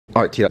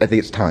All right, TITO, I think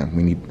it's time.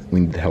 We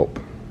need the help.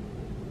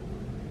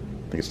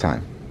 I think it's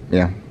time.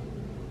 Yeah.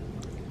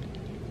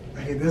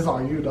 Hey, this is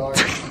all you, dog.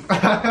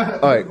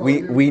 All right,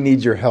 we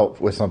need your help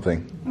with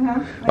something.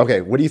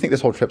 Okay, what do you think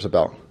this whole trip's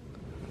about?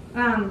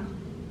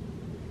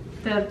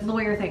 The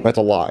lawyer thing. That's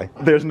a lie.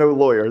 There's no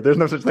lawyer. There's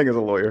no such thing as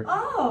a lawyer.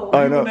 Oh.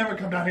 I You know. would never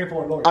come down here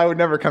for a lawyer. I would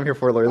never come here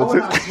for a lawyer. I would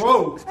not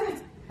vote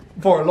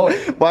for a lawyer.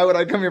 Why would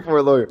I come here for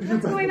a lawyer?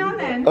 What's going on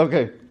then?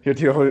 Okay, here,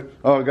 Tito, hold it.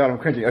 Oh God, I'm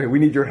cringing. Okay, we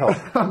need your help.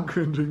 I'm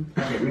cringing.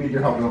 Okay, we need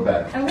your help real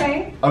bad.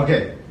 Okay.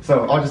 Okay,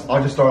 so I'll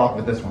just start off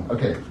with this one.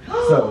 Okay,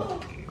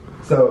 so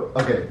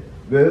okay,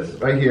 this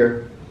right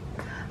here.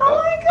 Oh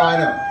my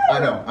God. I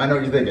know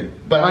what you're thinking.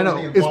 But I know,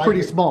 thinking, it's why pretty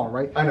here? small,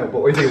 right? I know,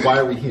 but we're thinking, why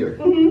are we here?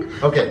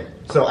 Okay,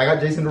 so I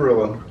got Jason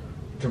Derulo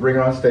to bring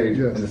her on stage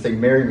and to say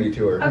 "Marry Me"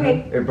 to her.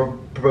 Okay. And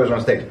propose her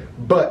on stage.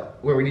 But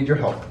where we need your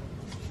help.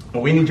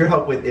 What we need your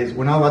help with is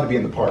we're not allowed to be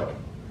in the park,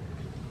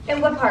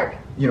 In what park?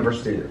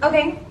 Universal Studios.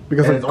 Okay.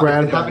 Because And of it's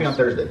grand happening on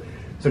Thursday.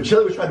 So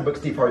Chili was trying to book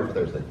Steve Harvey for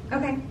Thursday.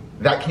 Okay.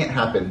 That can't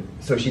happen,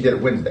 so she did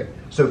it Wednesday.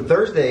 So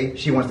Thursday,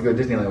 she wants to go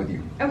to Disneyland with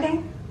you.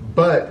 Okay.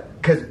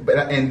 Because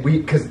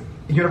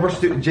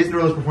Jason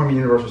Derulo's performing at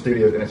Universal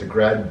Studios, and it's a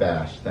grad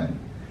bash thing.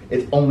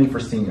 It's only for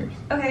seniors.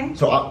 Okay.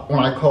 So when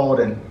I called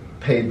and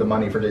paid the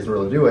money for Jason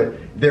Derulo to do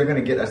it, they're going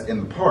to get us in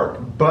the park.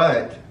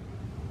 But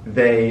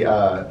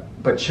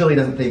Chili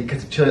doesn't think,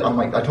 because Chili,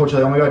 I told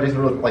Chili, oh my God, Jason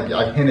Derulo, like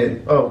I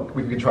hinted, oh,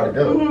 we could try to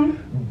go.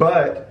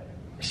 But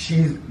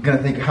she's going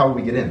to think, how will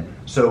we get in?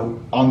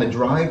 So on the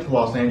drive to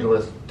Los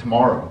Angeles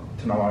tomorrow,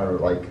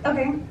 like,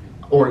 Okay.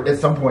 or at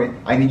some point,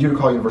 I need you to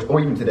call Universal, or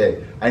even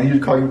today, I need you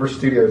to call Universal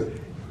Studios.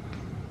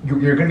 You're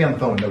going to be on the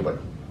phone with nobody.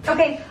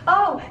 Okay.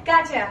 Oh,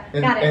 gotcha.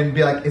 Got it. And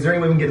be like, is there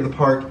any way we can get to the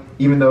park,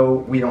 even though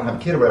we don't have a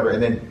kid or whatever?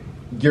 And then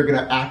you're going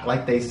to act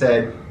like they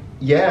said,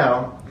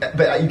 yeah,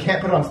 but you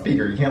can't put it on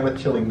speaker. You can't let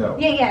Chili know.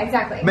 Yeah,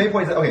 exactly. The main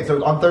point is, okay,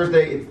 so on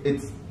Thursday,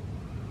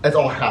 it's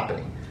all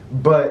happening.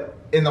 But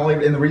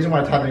the reason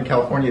why it's happening in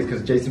California is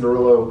because Jason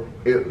Derulo,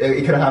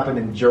 it could have happened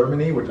in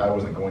Germany, which I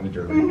wasn't going to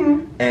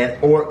Germany,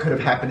 or it could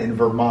have happened in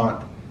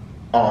Vermont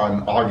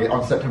on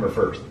September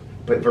 1st.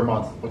 But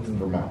what's in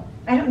Vermont?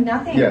 I don't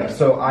nothing. Yeah,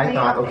 so I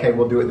thought, okay,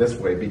 we'll do it this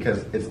way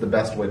because it's the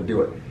best way to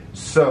do it.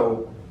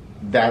 So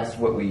that's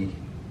what we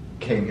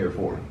came here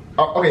for.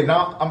 Okay,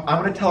 now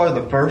I'm going to tell her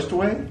the first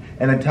way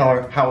and then tell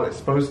her how it's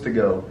supposed to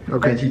go.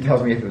 Okay. And she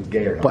tells me if it's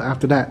gay or not. But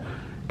after that,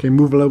 can you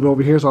move a little bit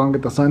over here so I don't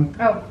get the sun?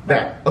 Oh.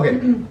 That. Okay.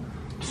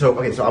 So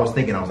I was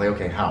thinking, I was like,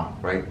 okay, how,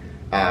 right?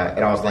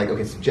 And I was like,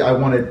 okay, so I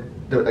wanted,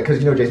 because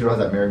Jason Derulo has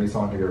that "Marry Me"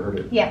 song. Have you ever heard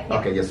it? Yeah.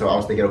 Okay, yeah. So I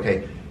was thinking,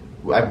 okay,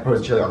 I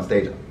proposed Chili on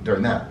stage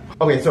during that.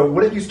 Okay, so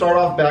what if you start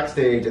off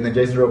backstage and then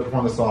Jason Derulo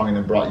performed the song and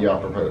then brought you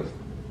out to propose?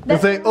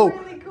 That's say,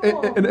 really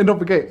cool. and don't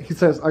forget, he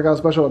says, I got a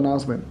special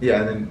announcement.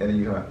 Yeah, and then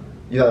you come out.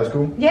 You thought it was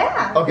cool?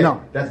 Yeah. Okay,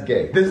 No. that's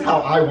gay. This is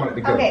how I want it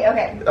to go.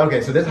 Okay.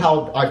 Okay, so this is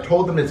how I've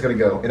told them it's going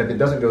to go, and if it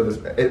doesn't go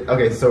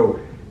okay, so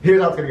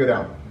here's how it's going to go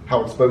down,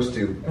 how it's supposed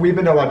to. We've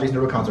been to a lot of Jason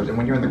Derulo concerts, and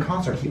when you're in the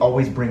concert, he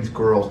always brings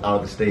girls out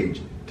of the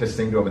stage to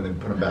sing to them and then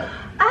put them back.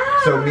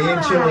 So me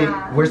and Chili,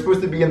 we're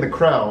supposed to be in the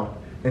crowd,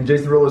 and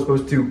Jason Derulo is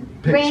supposed to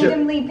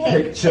Randomly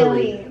pick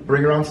Chili,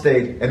 bring her on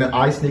stage, and then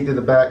I sneak to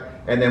the back,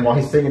 and then while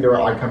he's singing to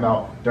her, I come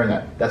out during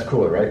that. That's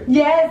cooler, right?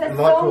 Yes, that's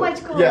A lot so cooler.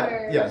 much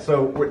cooler. Yeah.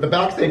 So the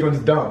backstage one's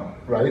dumb,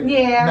 right?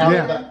 Yeah.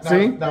 Now,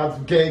 See? now it's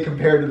gay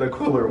compared to the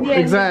cooler one. Yeah.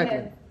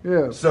 Exactly.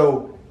 Yeah.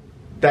 So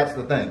that's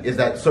the thing, is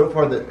that so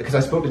far, because I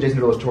spoke to Jason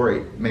Derulo's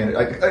tour manager,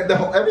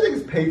 everything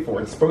is paid for.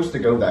 It's supposed to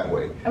go that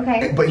way.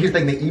 Okay. But here's the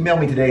thing, they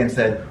emailed me today and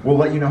said, we'll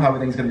let you know how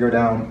everything's going to go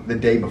down the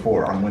day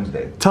before on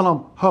Wednesday. Tell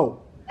him, ho.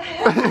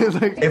 It's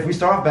like, If we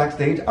start off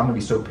backstage, I'm going to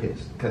be so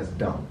pissed, because it's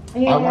dumb.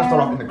 Yeah. I want to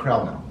start off in the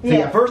crowd now. See,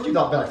 Yeah. at first you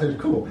thought backstage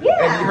was cool.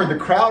 Yeah. And you heard the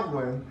crowd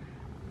win.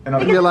 And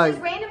I'm Because You're it's like-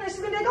 just random, she's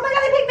gonna be like, oh my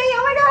God, they picked me,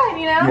 oh my God,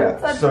 you know? Yeah,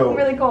 So that's so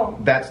really cool.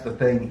 That's the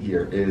thing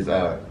here is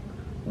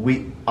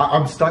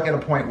I'm stuck at a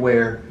point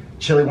where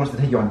Chili wants to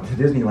take you on to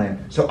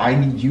Disneyland, so I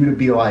need you to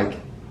be like,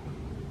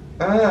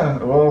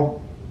 we'll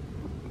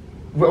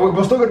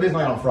still go to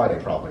Disneyland on Friday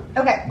probably.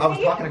 Okay. I was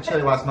talking to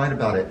Chili last night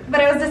about it,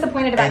 But I was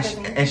disappointed about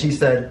Disney. and she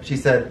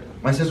said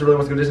my sister really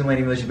wants to go to Disneyland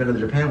even though she's been to the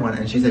Japan one,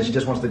 and she said she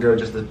just wants to go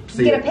just to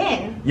see Get it. a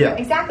pin. Yeah,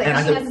 Exactly. And And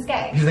I she said, knows it's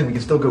gay. She's like, we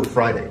can still go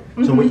Friday.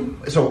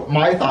 So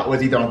my thought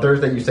was either on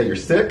Thursday you say you're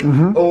sick,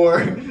 or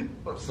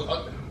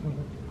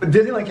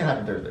Disneyland can't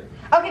happen Thursday.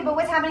 Okay, but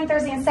what's happening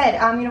Thursday instead?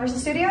 Universal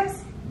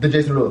Studios? The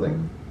Jason Derulo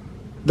thing.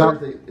 that,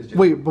 Thursday is just-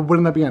 wait, but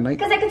wouldn't that be at night?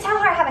 Because I can tell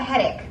her I have a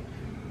headache.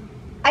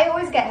 I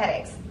always get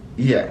headaches.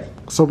 Yeah.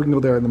 So we can go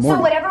there in the morning.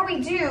 So whatever we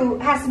do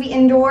has to be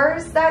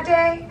indoors that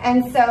day,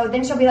 and so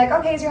then she'll be like,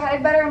 "Okay, is your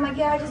headache better?" I'm like,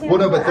 "Yeah, I just need." Well,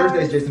 no, but 4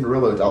 Thursday's hours." Jason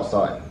Derulo. It's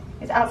outside.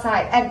 It's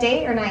outside at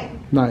day or night.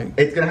 Night.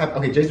 It's gonna have.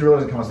 Okay, Jason Derulo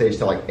doesn't come on stage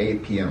till like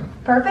 8 p.m.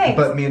 Perfect.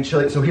 But me and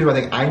Chili. So here's what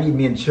I think. I need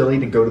me and Chili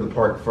to go to the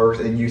park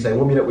first, and you say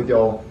we'll meet up with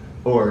y'all,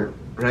 or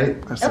right?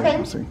 I see. Okay.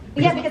 I see.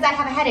 Yeah, because I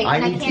have a headache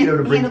and I need can't Tito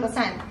to bring. handle the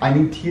sun. I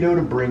need Tito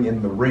to bring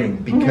in the ring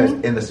because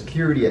in the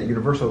security at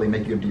Universal they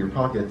make you empty your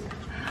pockets.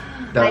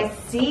 I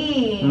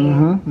see.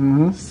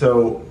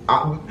 So,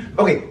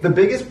 okay, the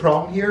biggest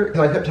problem here is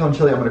I kept telling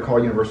Chili I'm going to call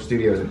Universal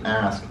Studios and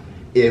ask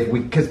if we,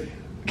 because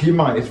keep in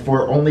mind, it's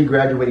for only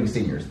graduating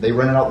seniors. They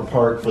rented out the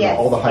park for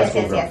all the high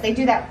school girls. Yes, they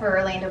do that for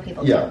Orlando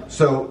people Yeah, too.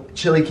 so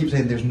Chili keeps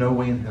saying there's no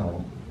way in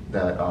hell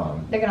that,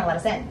 they're going to let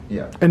us in.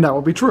 yeah. And that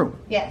would be true.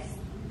 Yes.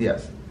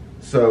 Yes.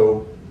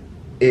 So,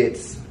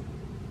 it's,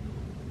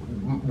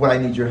 what I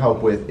need your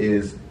help with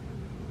is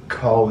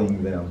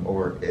calling them,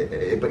 or,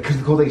 because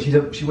the cool thing, she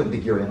wouldn't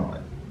think you're in on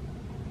it.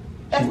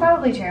 That's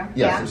probably true.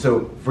 Yeah.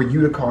 So for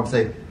you to call and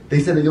say, they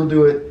said that you'll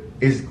do it,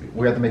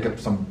 we have to make up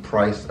some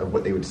price of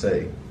what they would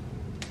say.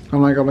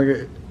 I'm like,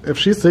 if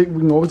she's sick, we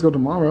can always go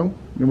tomorrow.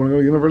 You want to go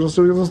to Universal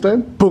Studios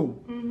instead? Boom.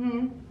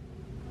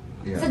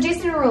 Yeah. So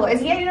Jason Derulo, is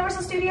he at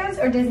Universal Studios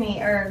or Disney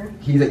or?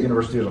 He's at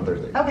Universal Studios on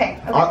Thursday. Okay.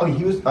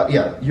 He was,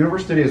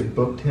 Universal Studios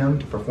booked him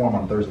to perform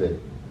on Thursday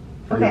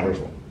for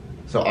Universal.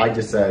 So I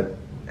just said,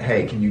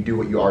 hey, can you do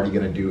what you're already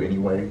going to do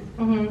anyway?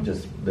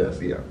 Just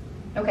this, yeah.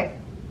 Okay.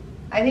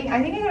 I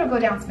think it'll go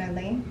down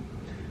smoothly.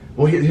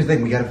 Well, here's the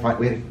thing: we have to find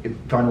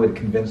a way to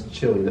convince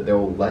Chili that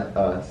they'll let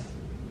us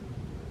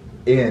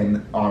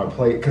in on a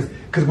plate,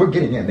 because we're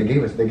getting in. They're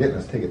getting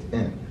us tickets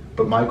in.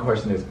 But my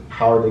question is,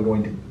 how are we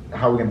going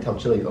to tell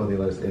Chili? Oh, they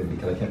let us in,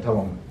 because I can't tell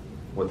them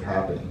what's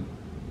happening.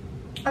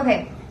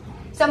 Okay,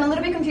 so I'm a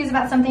little bit confused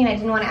about something. I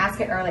didn't want to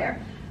ask it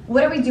earlier.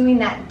 What are we doing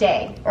that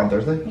day? On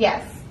Thursday?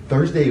 Yes.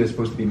 Thursday was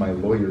supposed to be my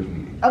lawyer's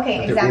meeting.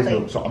 Okay,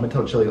 exactly. So I'm gonna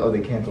tell Chili, oh,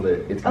 they canceled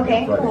it. It's gonna be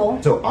on Friday.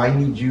 Cool. So I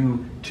need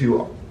you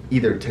to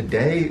either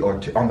today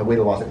or on the way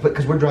to Los Angeles,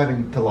 because we're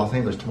driving to Los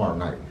Angeles tomorrow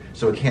night.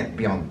 So it can't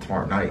be on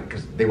tomorrow night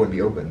because they wouldn't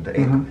be open to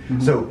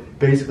 8. So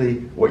basically,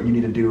 what you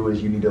need to do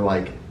is you need to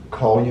like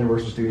call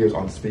Universal Studios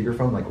on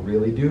speakerphone, like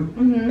really do,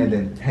 and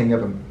then hang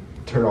up and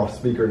turn off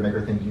speaker and make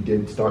her think you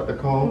did start the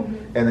call,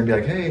 and then be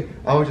like, hey,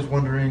 I was just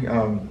wondering,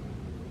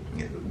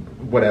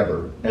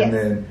 whatever, and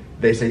then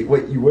they say,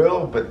 wait, you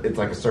will, but it's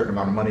like a certain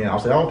amount of money, and I'll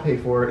say, I'll pay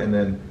for it, and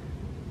then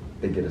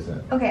they get us in.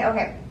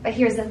 Okay. But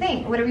here's the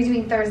thing. What are we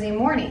doing Thursday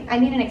morning? I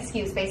need an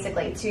excuse,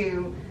 basically,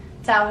 to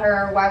tell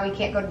her why we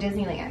can't go to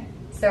Disneyland.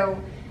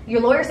 So your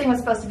lawyer thing was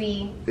supposed to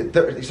be...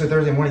 So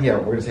Thursday morning, we're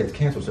going to say it's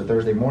canceled. So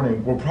Thursday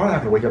morning, we'll probably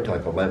have to wake up till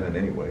like 11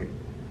 anyway.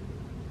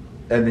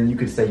 And then you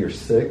could say you're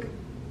sick.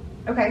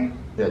 Okay.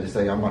 Yeah, just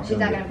say, I'm not She's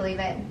not going to believe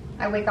it.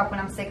 I wake up when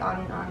I'm sick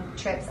on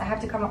trips. I have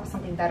to come up with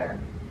something better.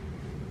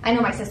 I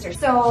know my sister.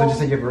 So just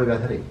say you have a really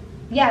bad headache.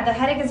 Yeah, the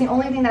headache is the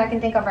only thing that I can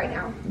think of right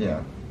now.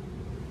 Yeah.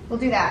 We'll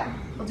do that.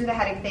 We'll do the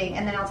headache thing,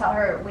 and then I'll tell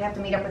her we have to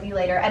meet up with you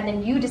later, and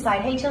then you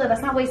decide, hey, Chili,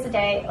 let's not waste the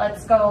day.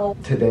 Let's go.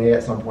 Today,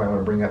 at some point, I'm going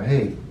to bring up,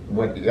 hey,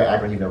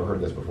 act like you've never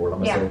heard this before.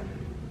 I'm going to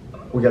say,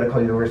 we got to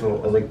call Universal.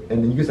 I was like,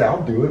 and then you can say,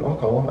 I'll do it. I'll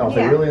call them. I'll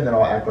say, really? And then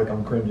I'll act like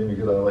I'm cringing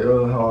because I'm like,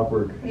 oh, how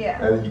awkward.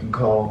 Yeah. And then you can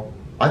call.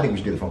 I think we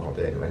should do the phone call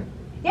today, right?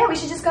 Yeah, we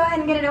should just go ahead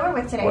and get it over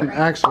with today, right?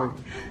 Actually.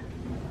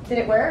 Did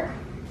it work?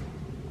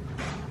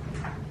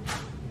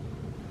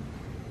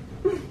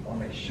 I'll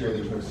make sure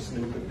there's no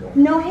snooping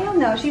going. No, hell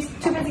no. She's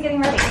too busy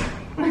getting ready.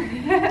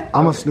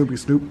 I'm a Snoopy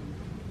Snoop.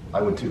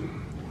 I would too.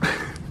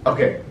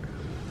 Okay.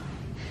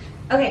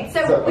 Okay,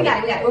 so we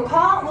got it. We'll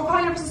call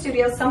Universal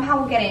Studios. Somehow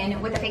we'll get in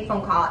with a fake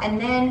phone call,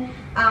 and then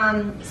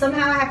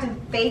somehow I have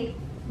to fake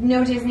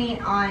no Disney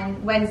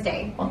on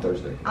Wednesday. On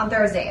Thursday. On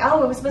Thursday.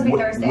 Oh, it was supposed to be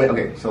Thursday.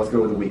 Okay, so let's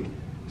go with the week.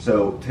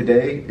 So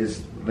today is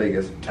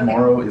Vegas,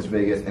 tomorrow is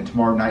Vegas, and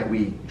tomorrow night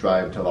we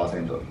drive to Los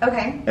Angeles.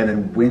 Okay. And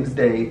then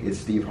Wednesday is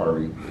Steve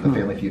Harvey, the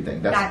Family Feud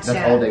thing. That's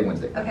all day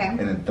Wednesday. Okay. And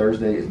then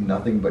Thursday is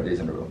nothing but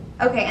Jason Derulo.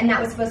 Okay, and that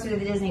was supposed to be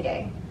the Disney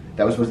day.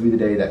 That was supposed to be the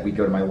day that we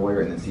go to my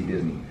lawyer and then see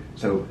Disney.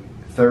 So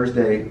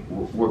Thursday,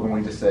 we're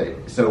going to say,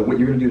 so what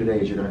you're going to do today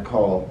is you're going to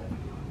call,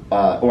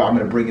 or I'm going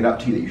to bring it up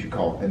to you that you should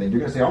call, and then you're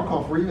going to say, I'll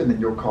call for you, and then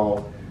you'll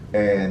call,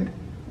 and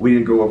we need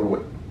to go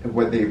over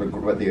what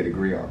they'd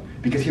agree on.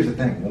 Because here's the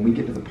thing, when we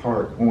get to the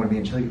park, when me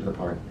and Chili get to the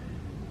park,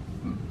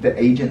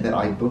 the agent that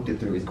I booked it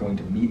through is going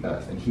to meet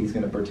us, and he's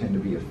going to pretend to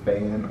be a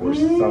fan or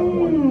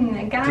someone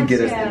to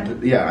get us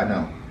into. Yeah, I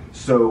know.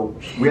 So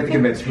we have to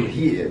convince who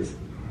he is.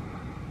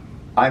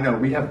 I know.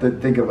 We have to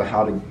think of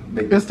how to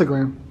make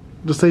Instagram.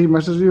 Just say he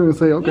messaged you and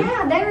say, okay.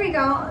 Yeah, there you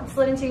go.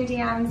 Slid into your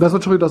DMs. That's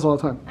what Chili does all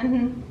the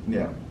time.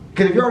 Yeah.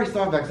 Because if you already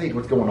saw backstage,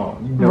 what's going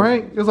on? You know.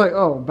 Right? It's like,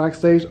 oh,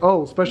 backstage.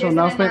 Oh, special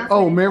announcement.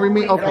 Oh, marry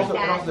me. Okay.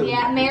 Also,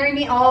 yeah, marry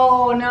me.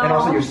 Oh, no. And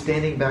also, you're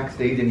standing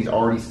backstage and he's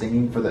already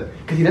singing for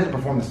because he doesn't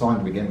perform the song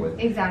to begin with.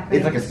 Exactly.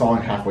 It's like a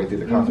song halfway through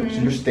the concert.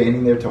 So you're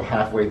standing there till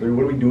halfway through.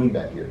 What are we doing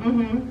back here?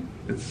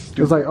 It's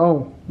stupid. It's like,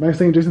 oh,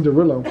 backstage Jason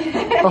Derulo.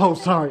 Oh,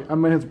 sorry. I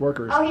meant his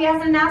workers. Oh, he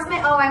has an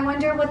announcement? Oh, I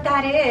wonder what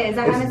that is.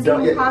 I haven't seen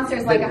his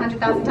concerts like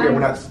 100,000 times. Yeah, we're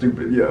not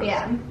stupid. Yeah.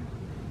 Yeah.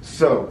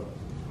 So,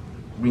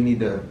 we need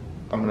to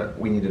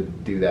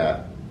do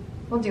that.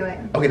 We'll do it.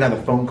 Okay, now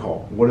the phone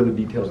call. What are the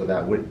details of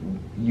that? When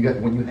you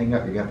hang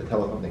up, you have to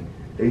tell us something.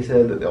 They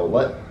said that they'll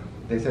let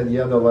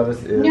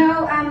us in.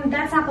 No,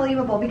 that's not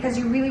believable because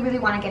you really, really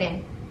want to get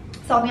in.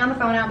 So I'll be on the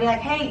phone and I'll be like,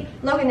 hey,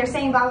 Logan, they're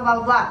saying blah, blah, blah,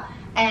 blah, blah.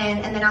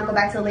 and then I'll go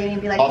back to the lady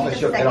and be like, Also, "Just a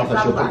she'll, second, and also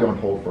blah, she'll blah, put you blah." on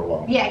hold for a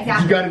while. Yeah,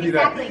 exactly. You gotta do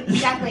that.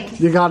 Exactly.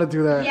 You gotta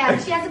do that. Yeah,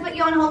 she has to put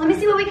you on hold. Let me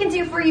see what we can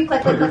do for you.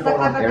 Click, click, Put your click, click,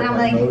 phone click, on and I'm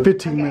airplane like, mode.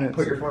 15 okay. minutes.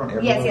 Put your phone on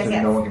airplane Yes, mode yes, so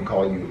yes. no one can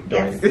call you.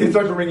 Yes. It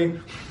starts ringing.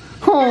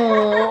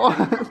 Oh,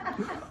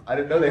 I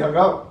didn't know they hung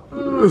up.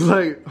 it's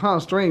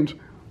like, strange.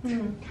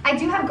 I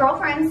do have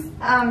girlfriends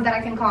that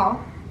I can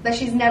call, but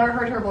she's never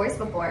heard her voice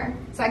before,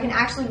 so I can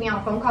actually be on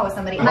a phone call with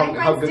somebody. My How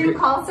friends good do could-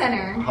 call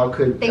center. How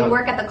could They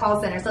work at the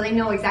call center, so they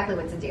know exactly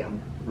what to do.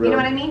 Really? You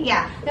know what I mean?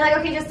 Yeah. They're like,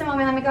 okay, just a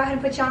moment. Let me go ahead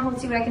and put you on hold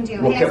and see what I can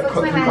do. Well, Hey, I spoke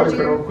to my can you call your friend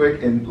real manager.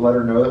 quick and let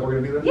her know that we're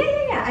gonna do this?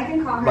 Yeah. I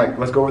can call her. Like,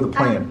 let's go over the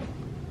plan.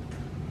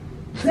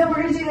 So we're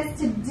gonna do this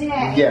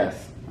today.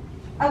 Yes.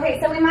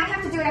 Okay, so we might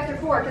have to do it after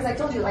 4 because I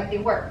told you like they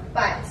work,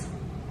 but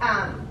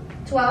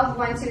 12,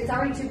 1, 2. It's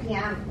already 2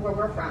 p.m. where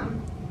we're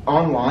from.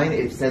 Online,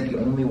 it said the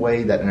only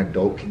way that an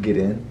adult can get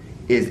in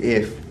is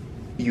if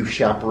you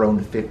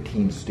chaperone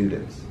 15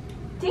 students.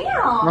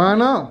 Damn. I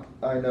know.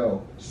 I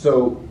know.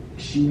 So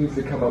she needs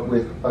to come up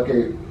with,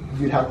 okay,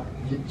 she's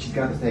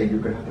got to say you're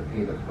going to have to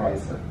pay the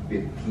price of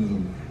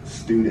 15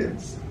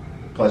 students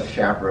plus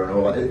chaperone. And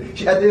all that. At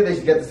the end of the day,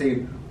 she's got to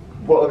say,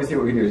 well, let me see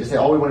what we can do. Just say,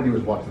 all we want to do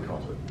is watch the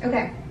concert.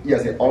 Okay. Yeah,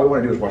 say, all we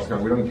want to do is watch the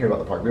concert. We don't even care about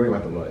the park. We don't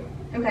even have to look.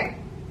 Okay.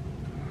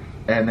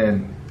 And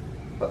then,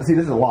 see,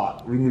 this is a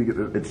lot. We need to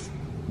get it's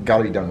got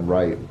to be done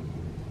right.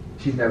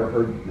 She's never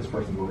heard this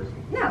person's voice.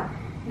 No,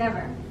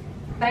 never.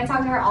 But I talk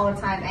to her all the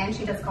time, and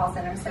she does call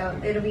center, so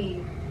it'll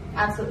be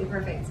absolutely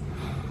perfect.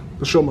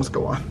 The show must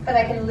go on. But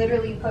I can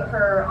literally put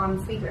her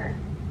on speaker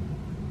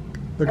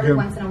every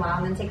once in a while,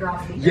 and then take her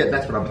off speaker. Yeah,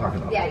 that's what I'm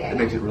talking about. Yeah. It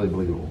makes it really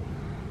believable.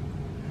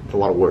 It's a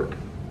lot of work.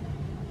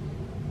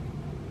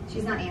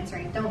 She's not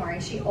answering. Don't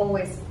worry. She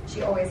always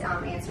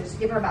answers.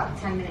 Give her about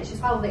 10 minutes. She's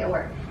probably at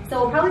work.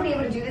 So we'll probably be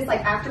able to do this like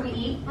after we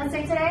eat, let's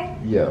say today.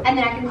 Yeah. And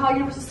then I can call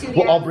Universal Studios.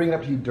 Well, I'll bring it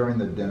up to you during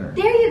the dinner.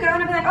 There you go.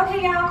 And I'll be like,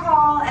 okay, yeah, I'll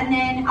call. And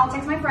then I'll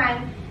text my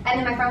friend. And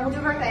then my friend will do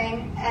her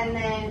thing. And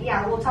then,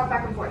 yeah, we'll talk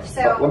back and forth.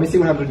 So. Let me see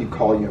what happens when you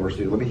call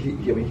University. Let me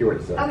hear what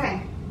it says.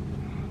 Okay.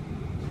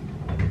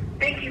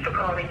 Thank you for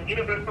calling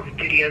Universal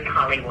Studios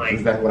Hollywood.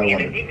 Exactly what I We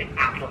wanted. have an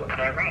apple of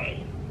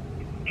array.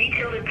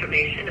 Detailed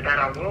information about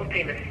our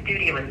world-famous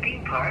studio and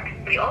theme park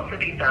may also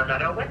be found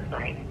on our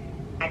website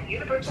at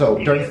Universal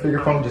So during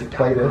Studios speakerphone, just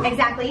play this.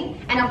 Exactly.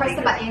 And I'll press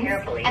the buttons.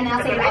 And then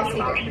I'll say it off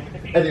speaker.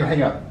 And then you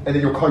hang up. And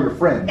then you'll call your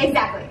friend.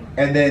 Exactly.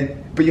 And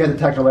then, but you have to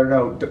text her, let her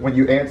know when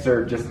you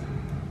answer, just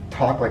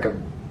talk like a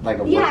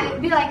Yeah,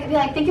 worker. be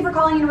like, thank you for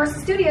calling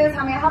Universal Studios.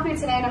 How may I help you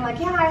today? And I'm like,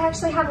 yeah, I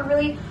actually have a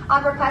really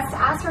odd request to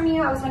ask from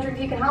you. I was wondering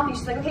if you can help me.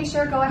 She's like, okay,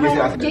 sure, go ahead.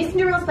 Yes, Jason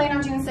Derulo's playing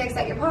on June 6th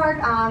at your park.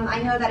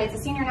 I know that it's a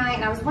senior night,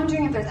 and I was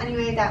wondering if there's any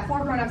way that 4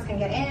 grown-ups can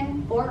get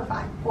in. 4 or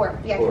 5? 4.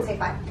 Yeah, I can say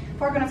 5.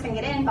 4 grown-ups can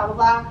get in, blah, blah,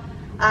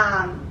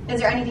 blah.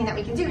 Is there anything that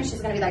we can do? And she's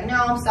going to be like, no,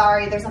 I'm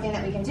sorry, there's nothing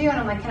that we can do. And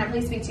I'm like, can I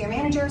please speak to your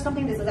manager or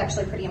something? This is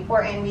actually pretty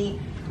important. We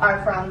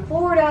are from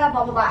Florida,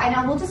 blah, blah, blah.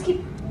 And we'll just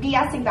keep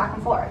BSing back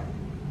and forth,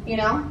 you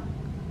know?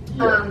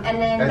 Yeah. And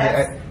then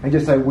that's... And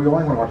just say, we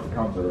only want to watch the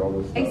concert, all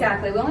this stuff.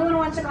 Exactly. We only want to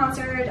watch the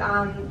concert.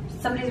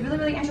 Somebody's really,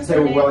 really interested Say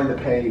in we're it. willing to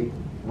pay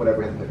whatever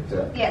we have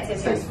to pay.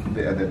 Yes. And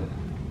then,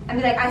 And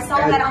be like, I saw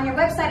that on your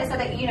website. It said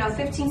that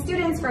 15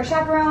 students for a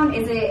chaperone.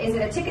 Is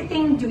it a ticket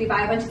thing? Do we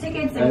buy a bunch of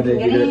tickets and we can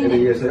get in? And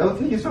then you say, oh,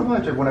 thank you so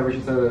much, or whenever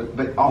she said it.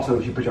 But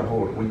also, she puts you on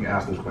hold when you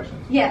ask those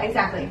questions. Yeah,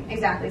 exactly.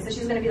 So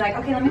she's going to be like,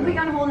 okay, let me put you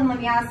on hold and let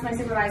me ask my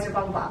supervisor,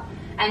 blah, blah, blah.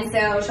 And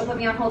so she'll put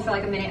me on hold for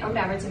like a minute or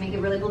whatever to make it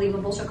really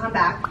believable. She'll come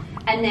back.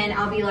 And then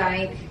I'll be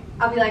like,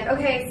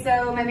 okay,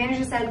 so my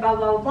manager said blah,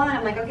 blah, blah, blah. And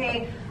I'm like,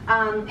 okay,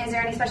 is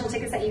there any special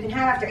tickets that you can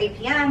have after 8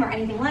 p.m. or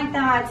anything like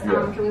that?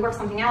 Yeah. Can we work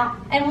something out?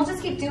 And we'll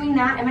just keep doing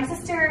that. And my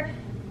sister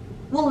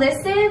will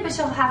listen, but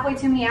she'll halfway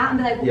tune me out and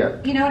be like, well,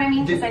 Yeah. you know what I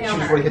mean? Because I know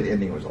She's her. already hit the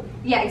ending result.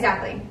 Yeah,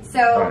 exactly. So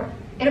Right.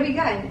 it'll be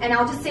good. And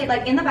I'll just say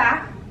like in the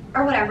back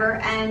or whatever.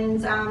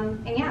 And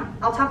yeah,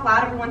 I'll talk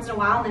loud every once in a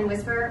while and then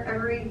whisper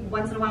every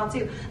once in a while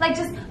too. Like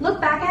just look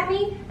back at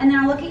me and then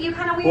I'll look at you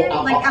kind of weird.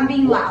 I'm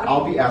being loud.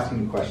 I'll be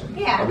asking you questions.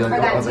 Yeah, I'll be like,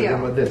 or that I was like, too.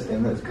 what this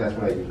and this, because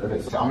that's what I use.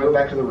 Okay, so I'm going to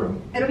go back to the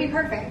room. It'll be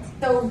perfect.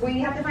 So we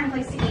have to find a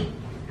place to eat.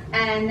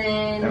 And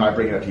then... And I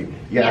bring it up to you. You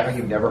act Yes. like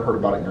you've never heard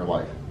about it in your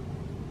life.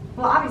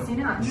 Well, obviously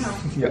not. No.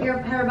 Yeah. You're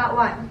her about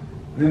what?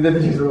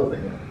 Then she's a real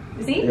thing.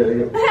 Yeah. See?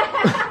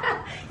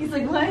 Yeah. He's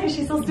like, why is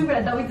she so stupid?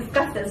 I thought we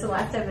discussed this for the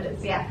last 10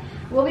 minutes. Yeah.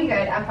 We'll be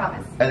good, I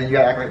promise. And then you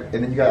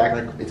gotta act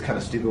like it's kind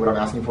of stupid what I'm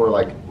asking for.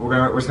 Like we're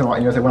just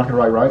gonna say we're not gonna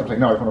ride rides. I'm like,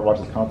 no, I just want to watch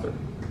this concert.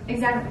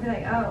 Exactly. I'd be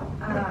like,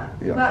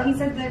 Yeah. well, he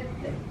said that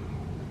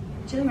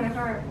chilling in a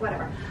car,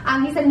 whatever.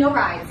 He said no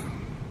rides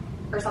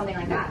or something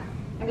like that.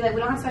 I'd be like, we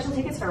don't have special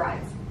tickets for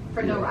rides,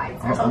 for no rides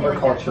or I'm something gonna like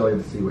call that. Chili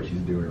to see what she's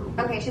doing.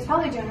 Okay, she's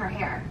probably doing her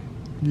hair.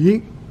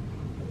 Yeet.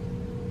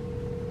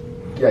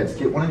 Yeah, just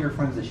get one of your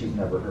friends that she's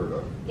never heard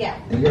of. Yeah.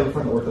 And you have a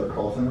friend that works at a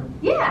call center?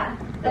 Yeah,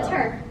 that's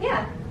her.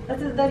 Yeah,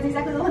 that's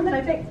exactly the one that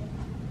I picked.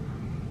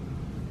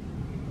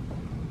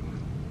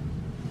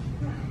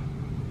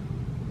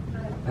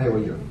 Hey, what are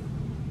you doing?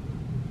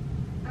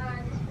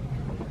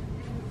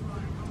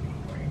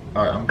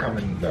 Alright, I'm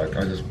coming back.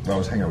 I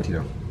was hanging out with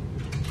Tito.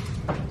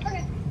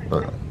 Okay.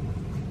 But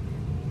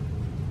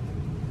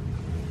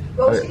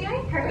What was she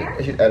doing? Her hair?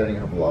 She's editing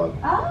her vlog.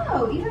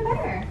 Oh, even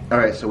better.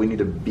 Alright, so we need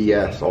to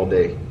BS all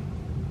day.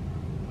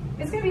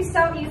 It's gonna be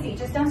so easy.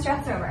 Just don't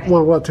stress over it.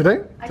 Well, what,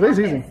 today? I Today's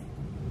got easy. this.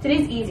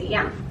 Today's easy,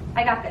 yeah.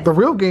 I got this. The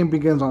real game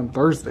begins on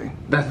Thursday.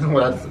 That's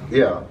what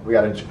yeah, we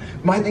gotta.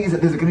 My thing is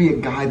that there's gonna be a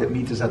guy that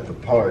meets us at the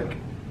park,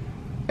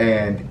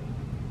 and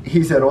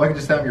he said, "Oh, I can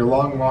just have your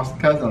long lost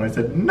cousin." I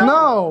said, "No,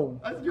 No.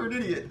 I said, you're an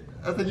idiot."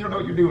 I said, "You don't know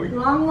what you're doing."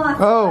 Long lost.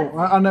 Oh,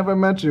 I never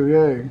met you.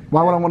 Yay.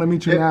 Why would I want to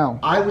meet you now?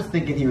 I was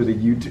thinking he was a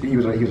YouTube. He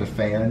was a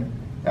fan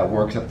that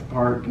works at the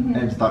park, and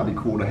just thought it'd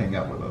be cool to hang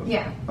out with us.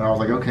 Yeah. And I was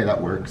like, "Okay,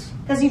 that works."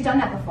 Because you've done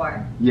that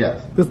before.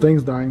 Yes. This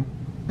thing's dying.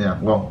 Yeah.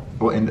 Well,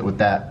 we'll end it with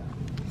that.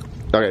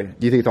 Okay.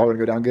 Do you think it's all gonna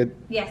go down good?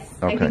 Yes,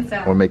 Okay. I think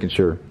so. We're making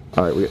sure.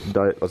 All right.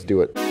 Let's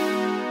do it.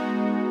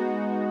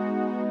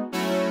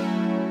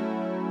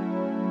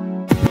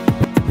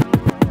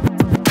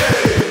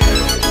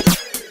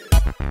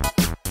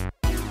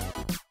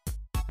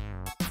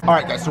 All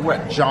right, guys. So we're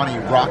at Johnny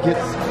Rockets.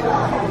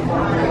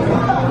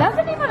 That's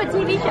the name of a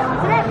TV show,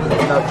 isn't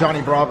it? No,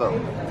 Johnny Bravo.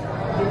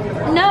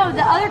 No,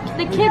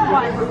 the kid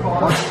one.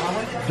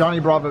 Johnny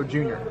Bravo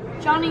Jr.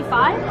 Johnny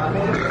 5?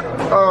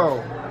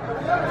 Oh.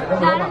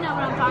 I don't know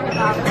what I'm talking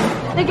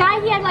about. The guy,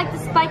 he had like the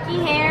spiky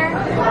hair.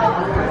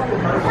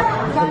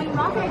 Johnny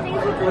Rocket, I think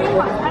it's the green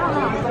one. I don't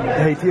know.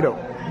 Hey, Tito.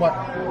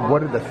 What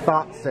did the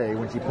thought say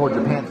when she pulled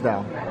your pants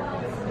down?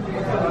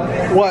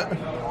 What?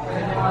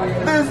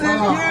 This is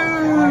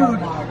huge!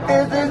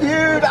 This is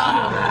huge!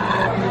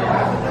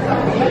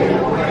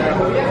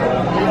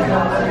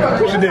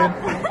 She did.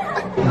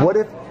 What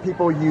if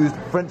people used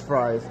French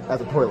fries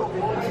as a toilet?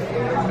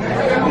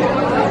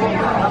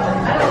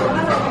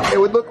 It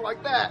would look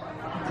like that.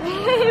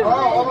 Oh,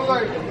 I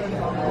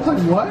was like,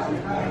 What?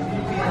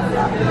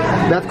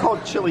 that's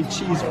called chili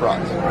cheese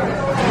fries.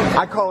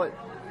 I call it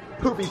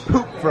poopy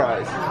poop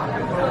fries.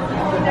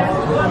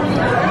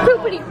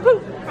 Poopity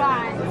poop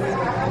fries.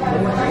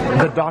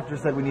 The doctor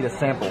said we need a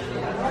sample.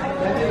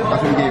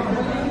 That's what he gave me.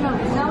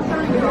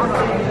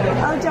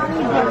 Oh,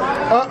 Johnny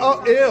Bravo.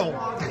 Oh, ew.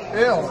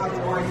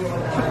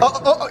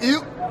 Ew.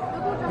 You?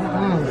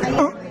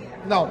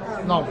 No.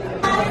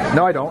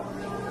 No, I don't.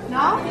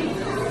 No?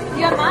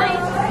 You have mine.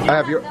 I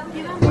have your.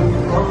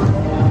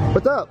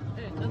 What's up?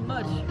 Not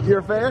much. You're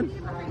a fan?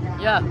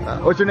 Yeah,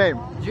 What's your name?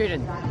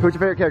 Jaden. Who's your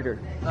favorite character?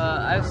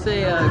 I would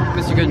say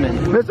Mr. Goodman.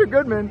 Mr.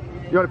 Goodman.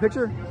 You want a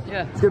picture?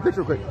 Yeah. Let's get a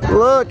picture real quick.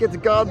 Look, it's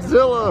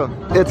Godzilla.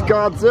 It's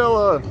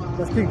Godzilla.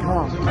 That's King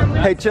Kong.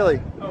 Hey,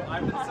 Chili.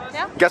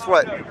 Yeah? Guess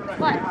what?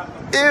 What?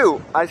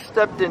 Ew, I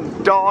stepped in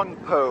dong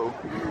po.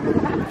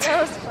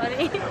 That was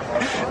funny.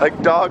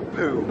 Like dog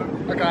poo.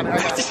 I got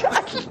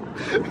it.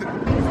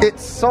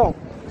 It's salt.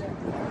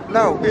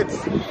 No, it's...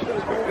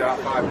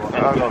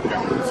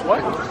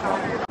 What?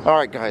 All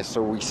right, guys,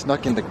 so we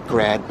snuck into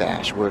Grad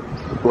Bash. We're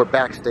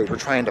backstage. We're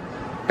trying to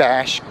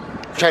bash,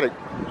 trying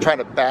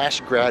to bash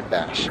Grad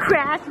Bash.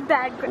 Crash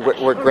bad crash.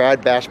 We're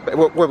Grad Bash.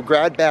 We're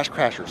Grad Bash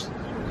crashers.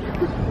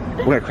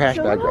 We're gonna crash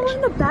So Grad we're Bash.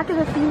 in the back of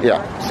the theme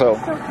Yeah. park. So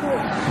So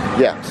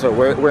cool. yeah. So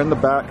we're in the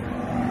back,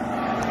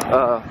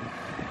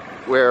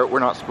 where we're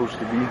not supposed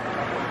to be.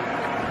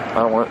 I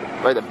don't want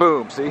right there.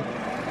 Boom. See,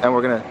 and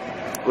we're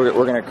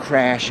gonna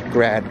crash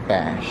Grad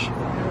Bash.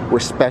 We're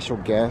special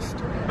guest.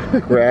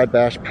 Grad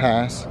Bash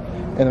pass,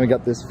 and then we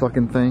got this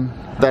fucking thing.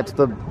 That's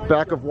the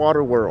back of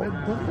Water World.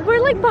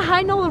 We're like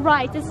behind all the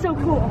rides. It's so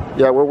cool.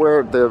 Yeah, we're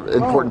where the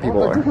important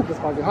people are.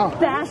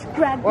 Bash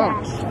Grad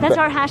Bash. That's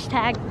our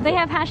hashtag. They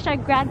have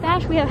hashtag Grad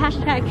Bash. We have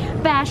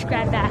hashtag Bash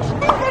Grad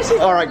Bash.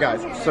 All right,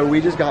 guys. So we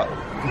just got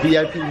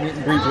VIP meet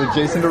and greet with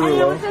Jason And it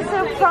Derulo, was a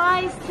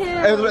surprise too.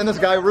 and this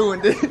guy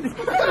ruined it. This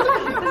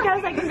guy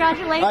was like,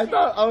 congratulations.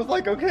 I was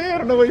like, okay, I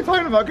don't know what you're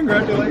talking about.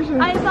 Congratulations.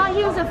 I thought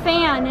he was a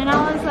fan, and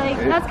I was like,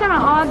 that's kind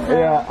of odd though.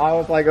 Yeah, I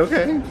was like,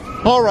 okay.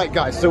 All right,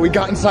 guys, so we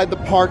got inside the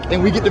park,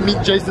 and we get to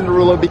meet Jason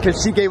Derulo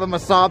because she gave him a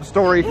sob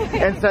story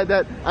and said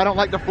that I don't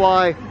like to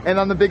fly, and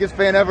I'm the biggest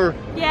fan ever.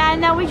 Yeah,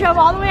 and then we drove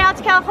all the way out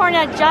to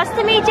California just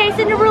to meet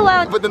Jason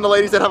Derulo. But then the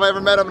lady said, have I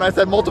ever met him? And I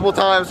said multiple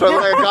times, so I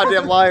looked like a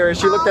goddamn liar, and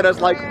she looked at us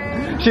like,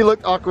 she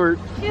looked awkward.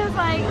 She was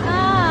like,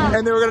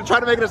 And they were gonna try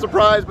to make it a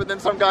surprise, but then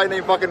some guy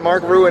named fucking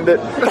Mark ruined it.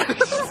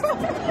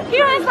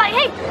 He was like,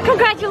 hey,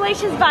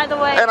 congratulations, by the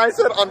way. And I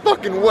said, on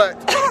fucking what?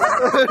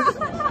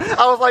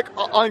 I was like,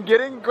 on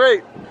getting?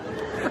 Great.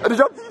 Did you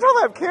tell me I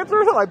have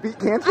cancer? That I beat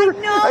cancer?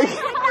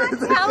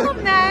 No, tell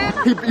him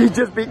that. He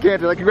just beat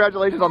cancer. Like,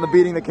 congratulations on the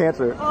beating the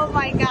cancer. Oh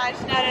my gosh,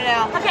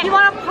 no. Okay, you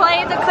want to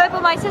play the clip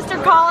of my sister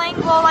calling?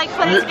 We'll like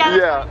put it together.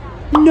 Yeah.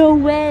 No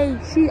way.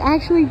 She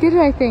actually did it,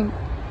 I think.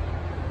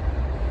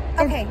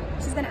 Okay,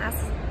 she's gonna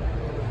ask.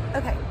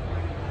 Okay.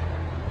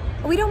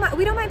 We don't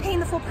mind paying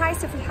the full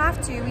price if we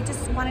have to. We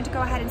just wanted to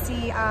go ahead and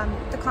see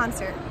the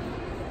concert.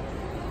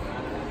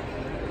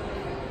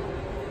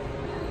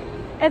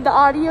 And the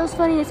audio's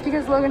funny, it's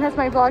because Logan has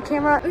my vlog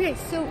camera. Okay,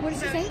 so what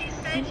did she say?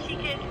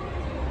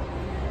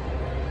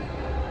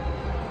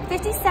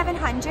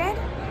 5,700.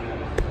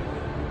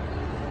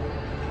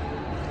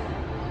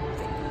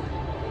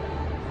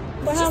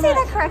 Did you say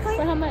that correctly?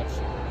 For how much?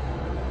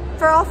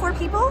 For all 4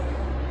 people?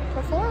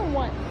 For 4 or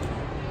 1?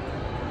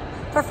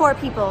 For 4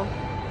 people.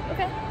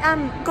 Okay.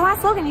 Go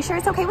ask Logan. You sure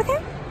it's okay with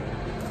him?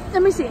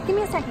 Let me see. Give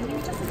me a second. Give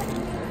me just a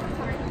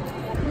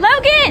second.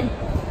 Logan!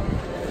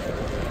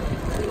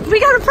 We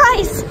got a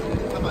price.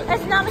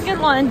 That's not a good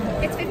one.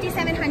 It's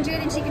 $5,700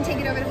 and she can take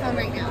it over the phone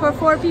right now. For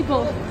 4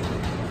 people.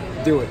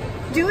 Do it.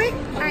 Do it?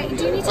 Alright,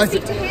 do you need to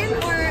speak to him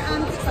or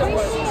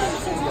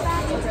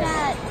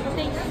That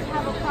they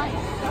have a price.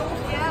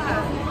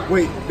 Yeah.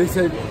 Wait, they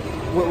said,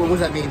 what does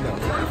that mean though?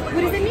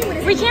 What does it mean? What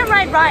does We it can't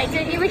ride rides.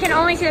 We can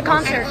only see the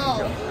concert.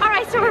 Oh.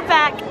 Alright, so we're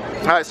back.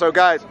 Alright, so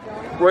guys,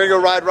 we're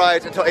gonna go ride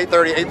rides until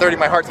 8:30. 8:30,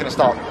 my heart's gonna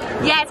stop.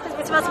 Yeah, it's because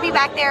we're supposed to be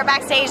back there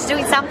backstage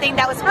doing something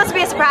that was supposed to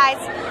be a surprise,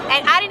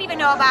 and I didn't even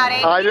know about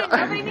it.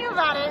 Nobody knew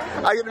about it.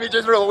 I get to meet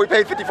Jason Derulo. We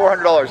paid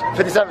 $5,400.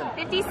 $57.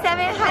 $5,700.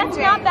 That's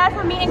not bad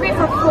for meet and greet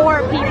for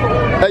 4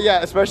 people.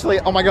 Yeah, especially,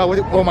 oh my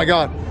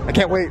god, I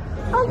can't wait.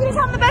 Oh, you didn't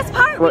tell them the best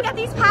part. What? We got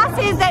these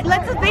passes that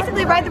lets us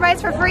basically ride the rides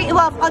for free.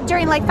 Well,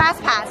 during like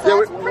Fast Pass. So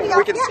Yeah, that's pretty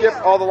we can skip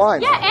all the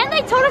lines. Yeah, and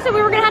they told us that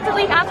we were going to have to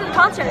leave after the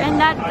concert, and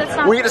that's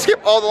not We get to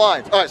skip all the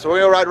lines. Alright, so we're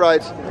gonna ride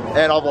rides,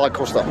 and I'll vlog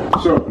cool stuff.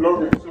 So,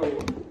 Logan,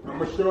 I'm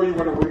going to show you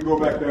when we go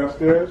back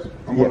downstairs.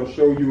 I'm going to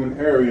show you an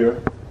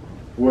area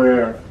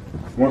where,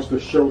 once the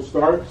show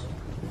starts,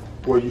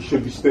 where you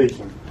should be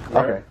stationed.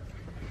 Right? Okay.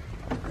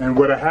 And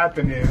what'll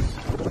happen is,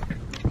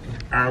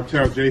 I'll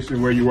tell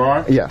Jason where you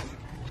are. Yeah.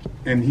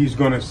 And he's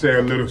going to say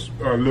a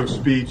little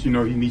speech. You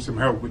know, he needs some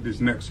help with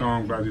this next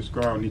song by this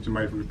girl. Need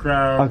somebody from the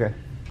crowd. Okay.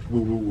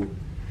 Woo, woo, woo.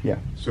 Yeah.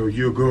 So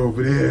you'll go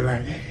over there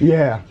like,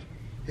 Yeah.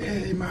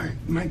 hey,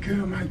 my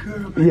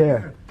girl.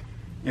 Yeah.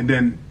 And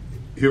then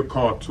he'll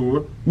call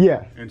tour.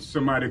 Yeah. And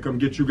somebody come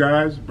get you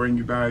guys, bring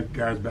you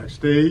guys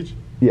backstage,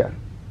 Yeah.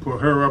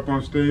 put her up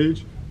on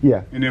stage.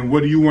 Yeah. And then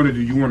what do you want to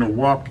do? You want to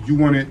walk, you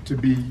want it to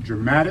be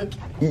dramatic?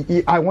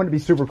 I want to be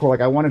super cool. Like,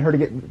 I wanted her to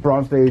get brought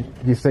on stage,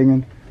 he's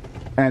singing,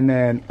 and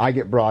then I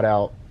get brought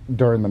out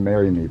during the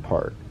Marry Me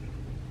part,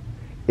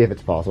 if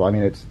it's possible. I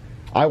mean,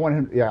 I want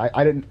him, yeah,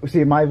 I didn't,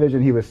 see, in my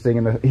vision, he was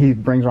singing, he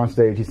brings her on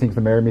stage, he sings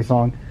the Marry Me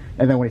song,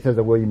 and then when he says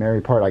the Will You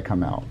Marry part, I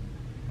come out.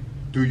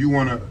 Do you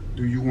want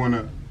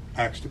to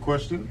ask the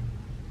question?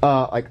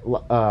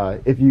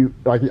 If you,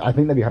 like, I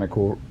think that'd be kind of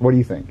cool. What do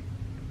you think?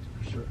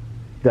 Sure.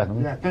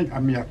 Definitely.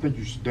 Yeah, I think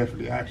you should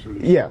definitely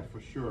actually. Yeah.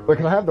 For sure.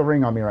 Because I have the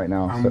ring on me right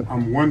now.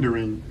 I'm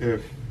wondering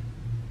if.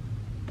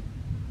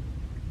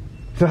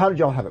 So how did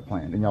y'all have it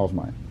planned in y'all's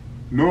mind?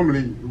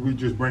 Normally we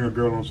just bring a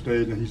girl on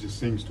stage and he just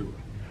sings to her,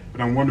 but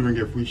I'm wondering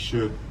if we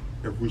should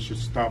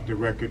stop the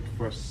record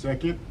for a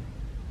second.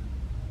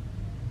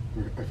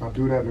 If I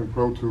do that in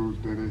Pro Tools,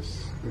 then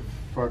it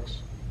fucks.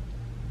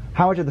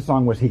 How much of the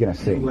song was he gonna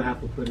sing? We'll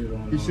have to put it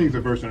on. He sings the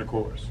verse and the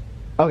chorus.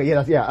 Okay,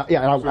 yeah.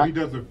 So he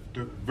does the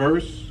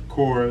verse,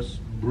 chorus,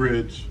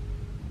 bridge,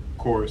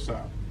 chorus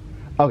out.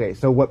 Okay,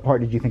 so what part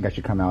did you think I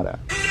should come out at?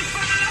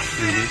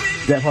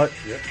 That part?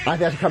 Yeah. I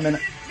think I should come in.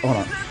 Hold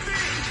on.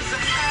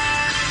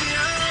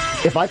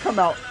 If I come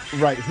out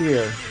right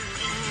here,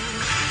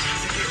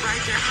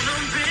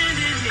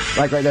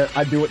 like right there,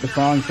 I do what the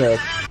song says.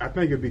 I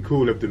think it'd be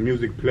cool if the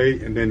music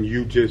played and then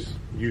you just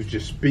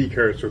speak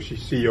her so she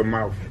see your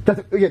mouth.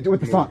 Do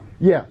with the song.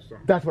 Yeah,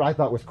 that's what I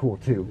thought was cool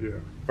too. Yeah.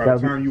 By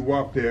the time you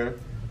walk there,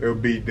 it'll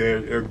be there.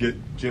 It'll get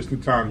just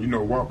in time. You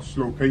know, walk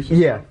slow pace.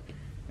 Yeah.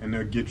 And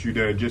they'll get you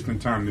there just in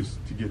time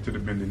to get to the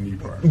bended knee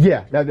part.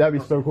 Yeah, that'd be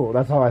so cool.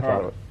 That's how I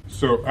thought of it.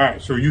 So, all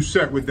right. So you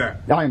set with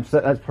that. I am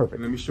set. That's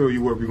perfect. Let me show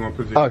you what we're gonna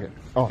position. Okay.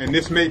 Awesome. And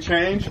this may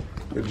change.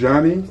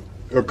 Johnny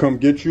will come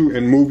get you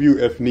and move you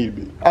if need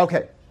be.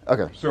 Okay.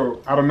 Okay.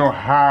 So I don't know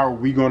how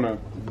we're gonna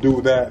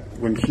do that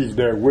when she's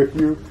there with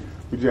you.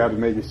 We just have to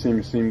make it seem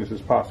as seamless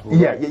as possible.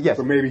 Yeah, right? yes.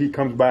 So maybe he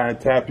comes by and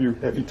tap you.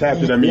 If he taps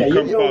you, that means he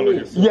comes follow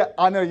you. Yeah,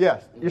 I know,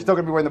 yes. You're still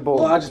going to be wearing the bull.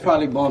 Well, I just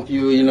probably bump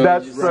you, you know.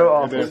 That's just, so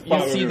And awesome. then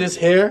follow You see him. this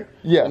hair?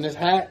 Yeah. And this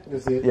hat?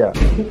 That's it. Yeah.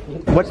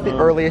 What's the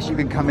earliest you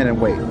can come in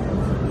and wait?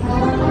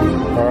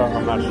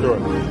 I'm not sure.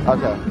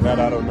 Okay.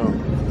 That I don't know.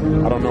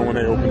 I don't know when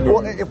they open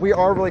Well, doors. if we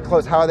are really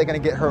close, how are they going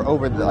to get her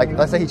over? Like,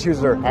 let's say he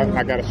chooses her.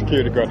 I got a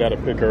security guard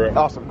that'll pick her up.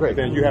 Awesome, great.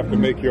 Then you have to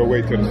make your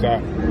way to the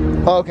side.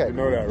 Oh, okay. You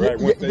know that, right?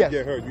 Once they yes.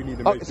 get her, you need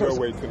to Oh, make so- your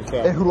way to the And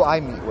side. who do I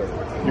meet with?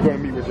 You're gonna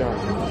meet with Johnny.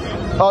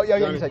 Oh, yeah,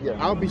 Johnny, you said yeah.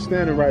 I'll be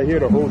standing right here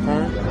the whole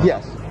time.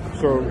 Yes.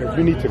 So if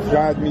you need to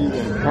flag me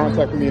and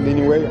contact me in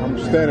any way, I'm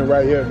standing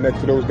right here next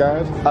to those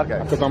guys. Okay.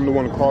 Because I'm the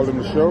one who called them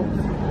the show.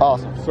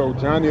 Awesome. So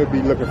Johnny will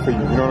be looking for you.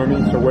 You know what I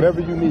mean? So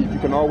whatever you need, you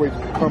can always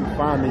come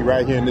find me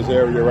right here in this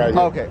area right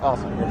here. Okay,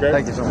 awesome. Okay?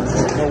 Thank you so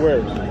much. No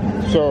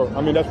worries. So,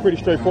 I mean, that's pretty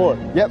straightforward.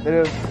 Yep, it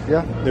is.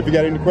 Yeah. If you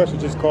got any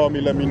questions, just call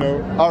me, let me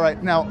know. All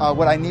right. Now,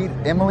 what I need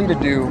Emily to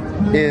do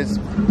is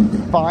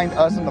find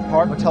us in the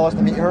park or tell us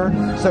to meet her.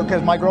 So,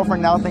 because my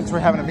girlfriend now thinks we're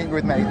having a meet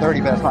with me at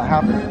 8:30, but it's not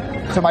happening.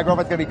 So my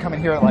girlfriend's gonna be coming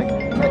here at like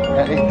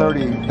at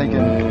 8:30, thinking.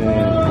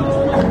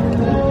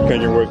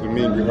 Can your words with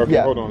me? Okay,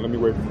 Yeah. hold on. Let me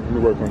work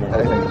on that.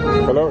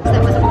 Okay. Hello?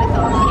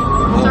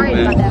 Sorry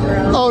about that,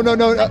 bro. Oh no.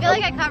 I feel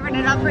like I covered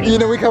it up pretty You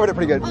know, we well. covered it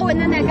pretty good. Oh, and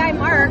then that guy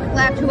Mark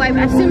left, who I'm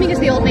assuming is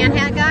the old man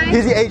hat guy.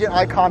 He's the agent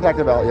I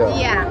contacted about. Yeah.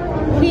 Yeah.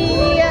 he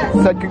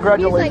said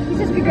congratulations. He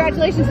says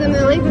congratulations, and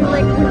then Logan was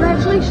like,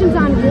 congratulations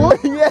on what?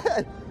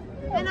 Yeah.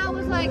 And I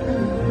was like,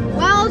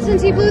 well,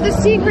 since he blew the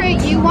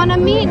secret, you want a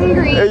meet and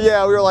greet.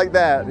 Yeah, we were like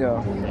that.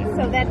 Yeah.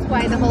 So that's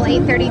why the whole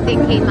 8:30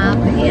 thing came up.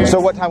 And So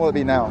what time will it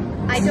be now?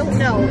 I don't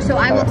know. So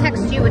I will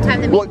text you what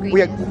time the meet and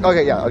greet is.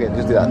 Okay, yeah, okay,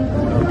 just do that.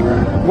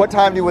 What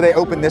time will they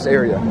open this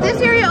area?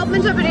 This area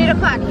opens up at 8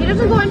 o'clock. He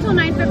doesn't go until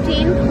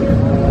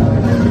 9:15.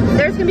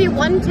 There's gonna be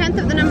 1/10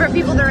 of the number of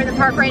people that are in the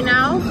park right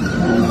now.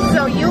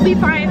 So you'll be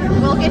fine.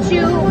 We'll get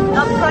you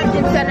up front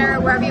and center,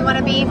 wherever you want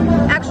to be.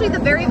 Actually, the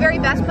very, very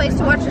best place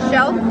to watch the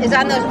show is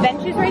on those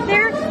benches right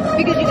there,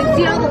 because you can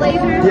see all the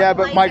lasers. Yeah,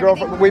 but my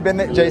girlfriend, we've been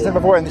at Jason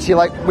before, and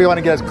we want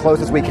to get as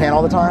close as we can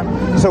all the time.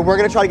 So we're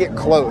gonna try to get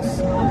close.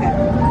 Okay.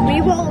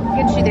 We will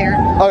get you there.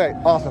 Okay,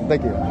 awesome,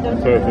 thank you.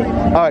 Perfect.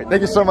 All right,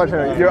 thank you so much,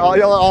 Harry.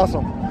 Y'all are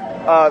awesome.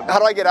 How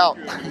do I get out?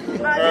 Just move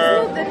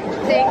the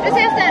thing. Just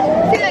ask that.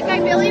 See that guy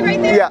Billy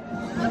right there? Yeah.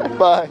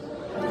 Bye.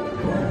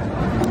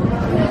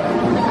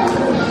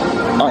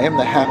 I am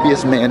the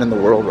happiest man in the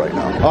world right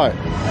now. All right,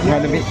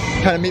 time to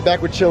meet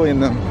back with Chili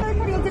and them.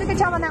 You did a good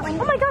job on that one.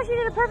 Oh my gosh, you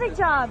did a perfect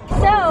job.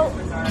 So,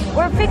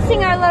 we're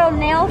fixing our little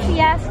nail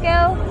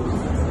fiasco.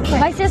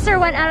 My sister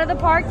went out of the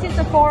park to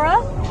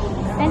Sephora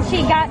and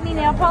she got me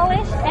nail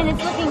polish and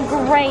it's looking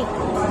great.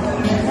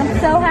 I'm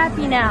so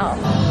happy now.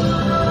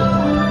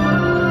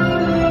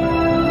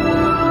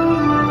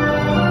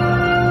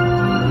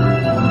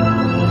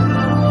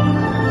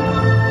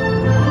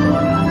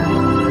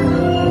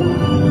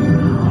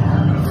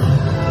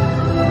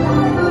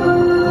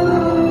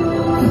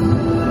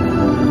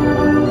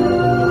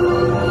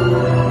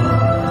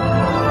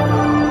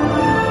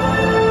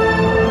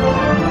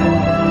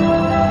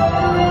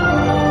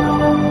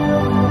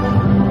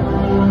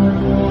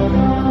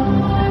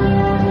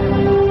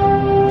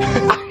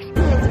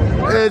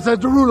 It says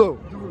Derulo.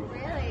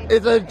 Really?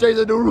 It says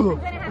Jason Derulo. I'm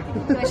gonna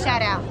have to do a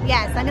shout out.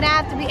 Yes, I'm gonna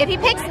have to be. If he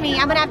picks me,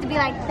 I'm gonna have to be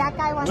like, that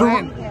guy wants to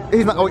meet you.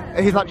 He's not. Oh,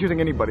 he's not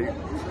choosing anybody.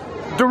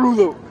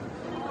 Derulo.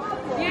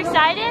 You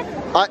excited?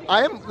 I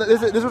am.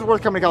 This was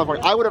worth coming to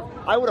California. I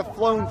would have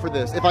flown for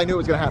this if I knew it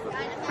was gonna happen. Oh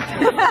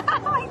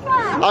my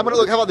god. I'm gonna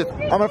look. How about this?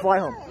 I'm gonna fly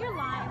home. You're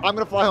lying. I'm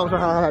gonna fly home. So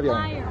how have you?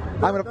 Liar.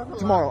 I'm gonna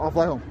tomorrow. I'll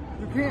fly home.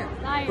 You can't.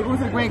 Liar. We're going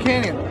to the Grand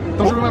Canyon.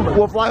 Don't you remember?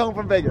 We'll fly home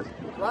from Vegas.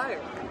 Liar.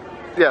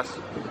 Yes.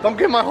 Don't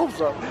get my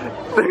hopes up.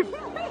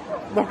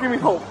 Don't give me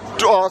hope.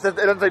 Oh, it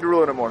doesn't say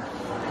Derulo no more. It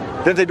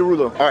doesn't say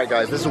Derulo. All right,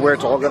 guys. This is where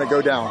it's all gonna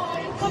go down.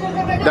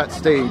 That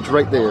stage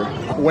right there.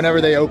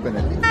 Whenever they open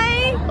it.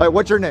 Hi. All right.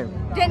 What's your name?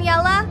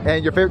 Daniela.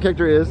 And your favorite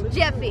character is?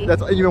 Jeffy. You've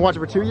been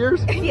watching for 2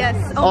 years? Yes.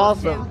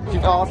 Awesome.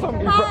 She's awesome.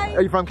 Hi.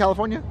 Are you from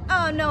California?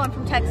 Oh no, I'm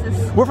from Texas.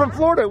 We're from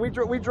Florida. We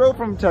drove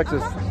from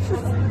Texas.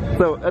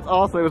 So that's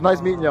awesome. It was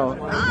nice meeting y'all.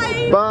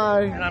 Bye.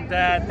 Bye. And I'm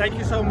Dad. Thank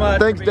you so much.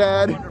 Thanks,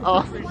 Dad.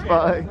 Awesome.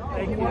 Bye.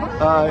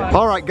 Bye.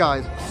 All right,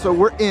 guys. So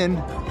we're in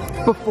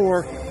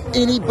before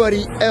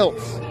anybody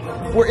else.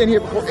 We're in here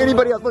before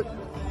anybody else. Look,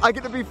 I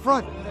get to be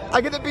front.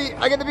 I get to be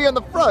on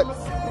the front.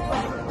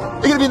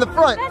 I get to be in the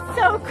front. That's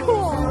so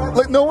cool.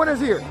 Look, no one is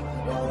here.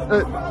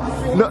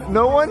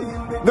 No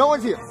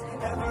one's here.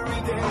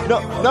 No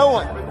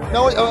one,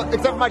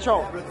 except for my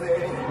child.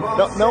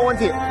 No one's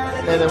here.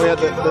 And then we have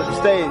the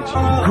stage.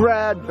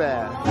 Grad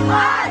bag.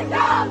 I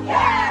don't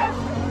care.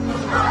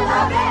 I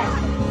love it.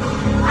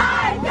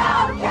 I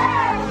don't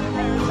care.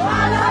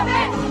 I love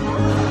it.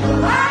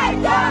 I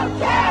don't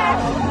care.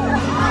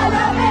 I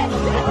love it.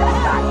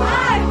 I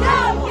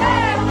don't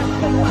care.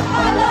 I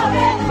love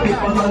it.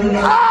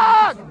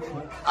 Ah!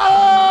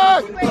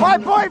 Ah! My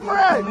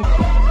boyfriend!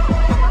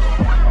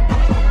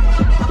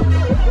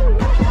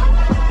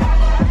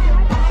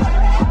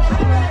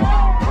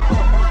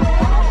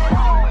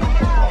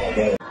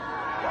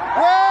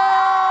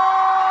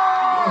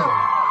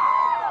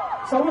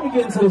 So I want to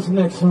get into this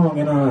next song,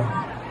 and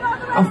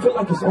I feel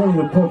like it's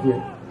only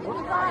appropriate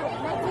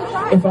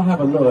if I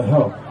have a little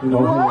help, you know.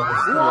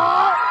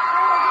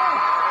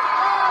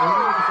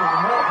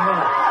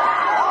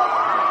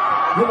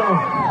 You know,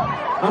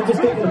 I'm just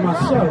thinking to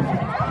myself, you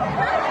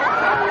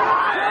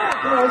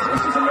know,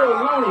 it's just a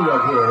little lonely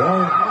up here,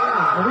 right?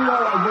 And we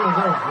all like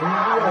university, we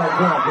all like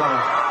God.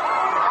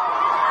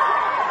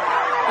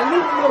 I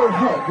need a little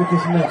help with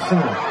this next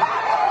song.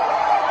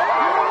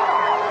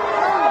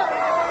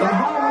 And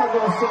how am I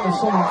going to sing a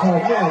song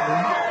called Logan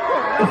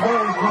if I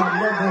ain't got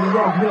nobody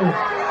up here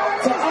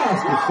to ask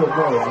this shit,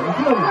 bro? You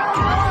feel me?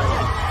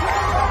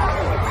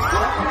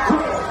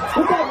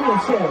 With that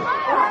being said,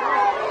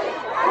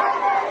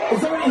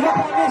 is there any help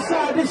on this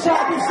side, this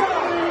side, this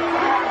side?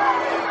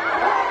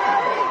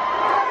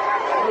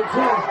 Hey,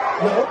 Jim,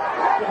 yo,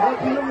 the help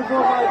you looking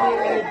for might be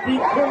in that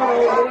deep corner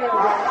over there.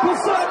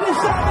 This side, this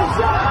side, this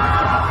side.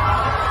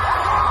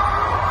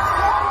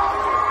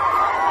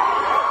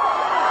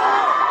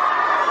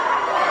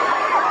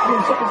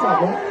 Check this out,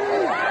 bro.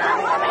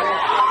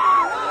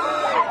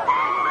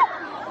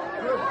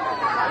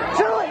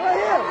 Chill it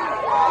right here.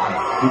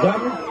 You got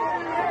me?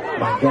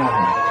 My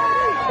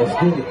God. Let's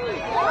get it.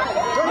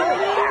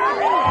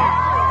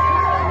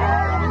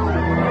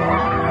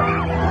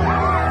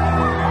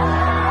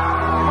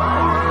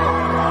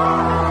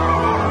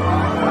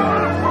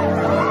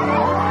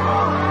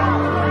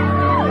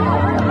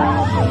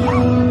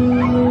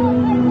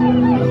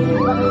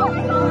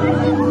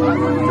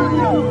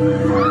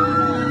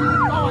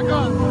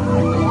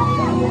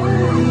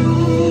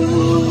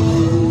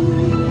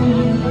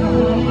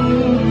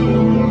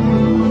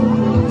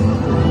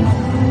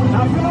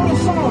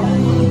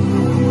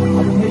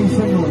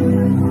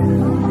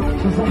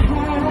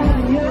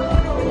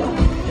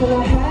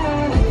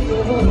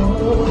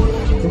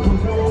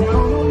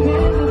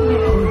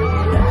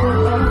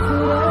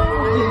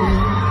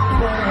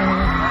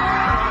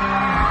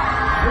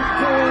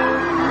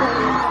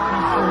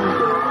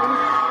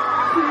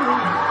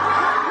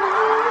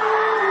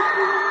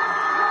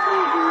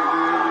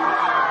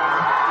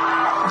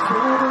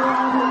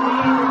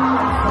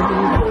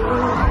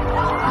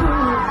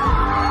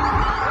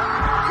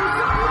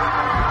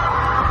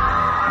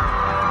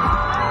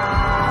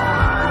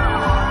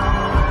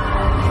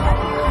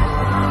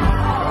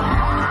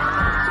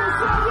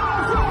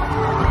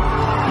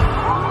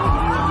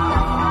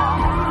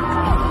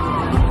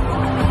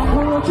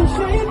 Won't you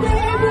say it,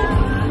 baby?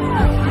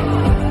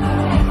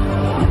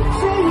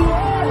 Say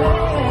yeah.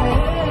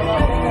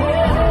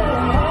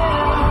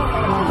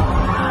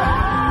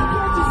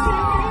 Can't you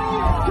see me?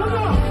 Come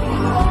on.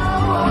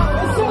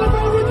 Let's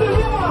celebrate with the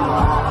love.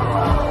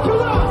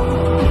 Come on.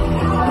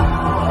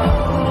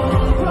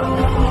 So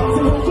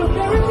won't you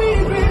marry me,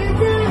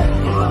 baby?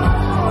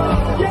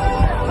 Yeah.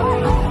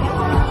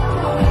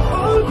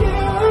 Oh,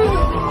 yeah.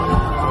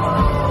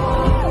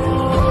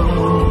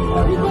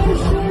 Everybody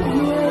say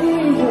yeah.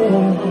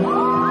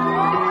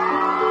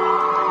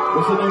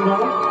 What's your name,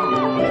 brother?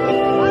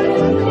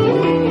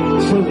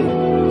 Chili.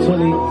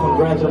 Chili,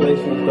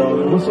 congratulations,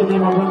 darling. What's your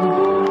name, my brother?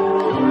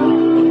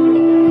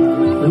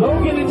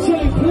 Logan and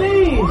Chili,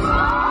 please.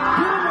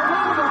 Give them a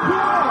round of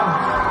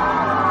applause.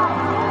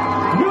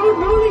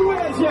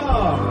 Newlyweds,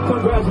 y'all.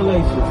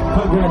 Congratulations.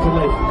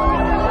 Congratulations.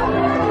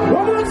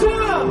 One more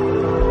time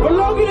for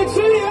Logan and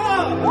Chili up.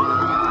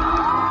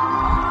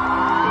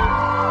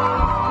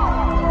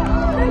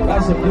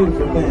 That's a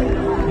beautiful thing.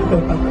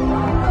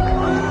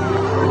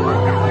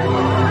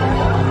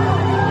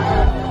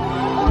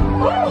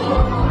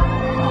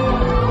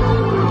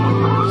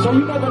 So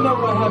you never know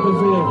what happens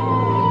here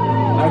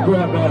at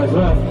grab bags,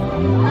 right?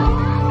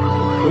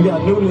 We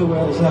got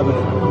newlyweds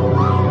happening.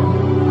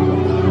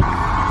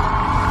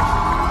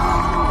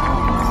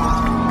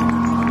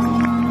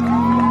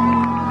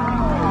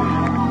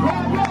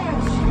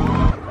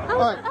 I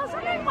was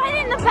wondering why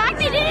in the back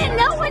they didn't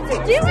know what to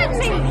do with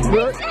me.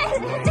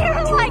 They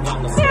were like,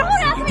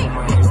 someone asked me,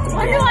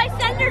 when do I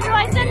send her? Do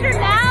I send her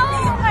now?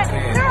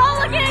 They're all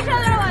looking at each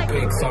other like,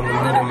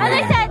 and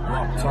they said,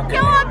 go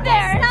up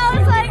there. And I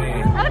was like,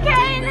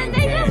 okay. And then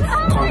they just,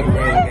 oh my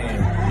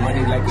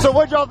God. So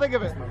what'd y'all think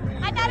of it?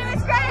 I thought it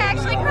was great. I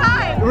actually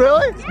cried.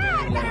 Really? Yeah,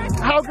 I thought it was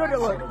great. How good it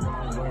look?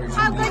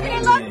 How good did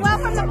it look? Well,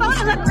 from the phone,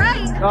 it looked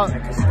great.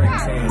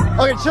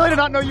 Okay, Chili did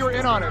not know you were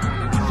in on it.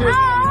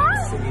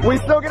 We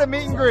still get a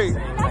meet and greet.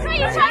 That's what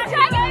you tried to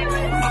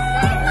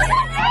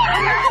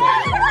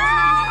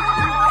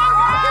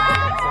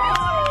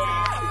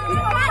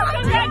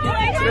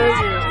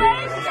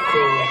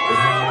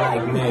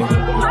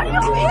How do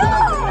you feel?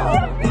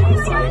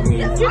 You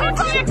didn't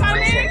see it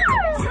coming? You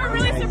were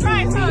really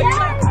surprised, huh?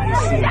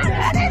 Yeah,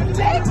 that is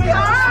big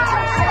time!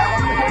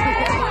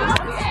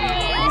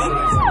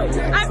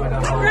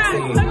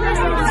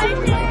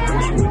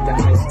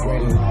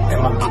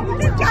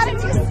 You got a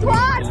new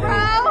squad, bro!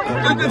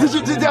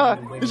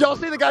 Did y'all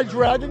see the guy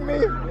dragging me?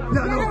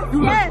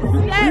 Yes.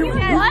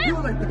 What? He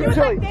was like this.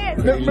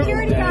 The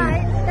security guy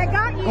that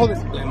got you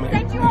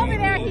sent you over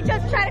there. He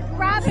just tried to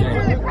grab him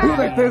through the crowd. He was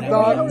like this,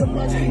 dog.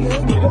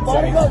 The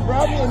bodyguard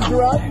grabbed me and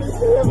dragged me to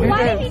him. Why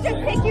did he just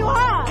pick you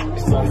up?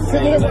 Because he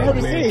didn't want her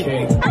to see.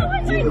 I was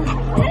like,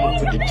 how did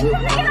he just pick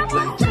me up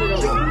on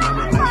stage?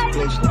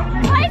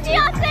 Why is he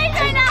on stage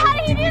right now? How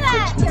did he do that?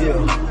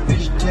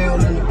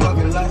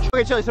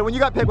 Okay, Chili, so when you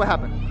got picked, what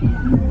happened?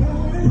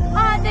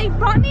 They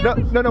brought me up.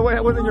 No,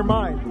 what was in your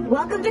mind?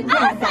 Welcome to I was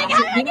like, how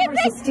did I get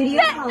picked?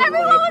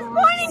 Everyone was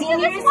pointing to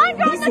this one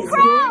girl in the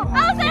crowd. I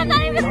was like, I'm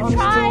not even gonna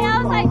try. I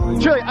was like,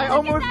 Chili, I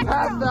almost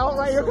passed out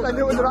right here because I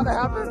knew it was about to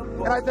happen.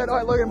 And I said, all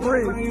right, Logan,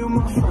 breathe.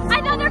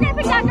 I thought they were gonna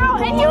pick that girl,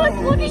 and he was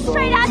looking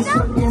straight at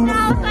them, and I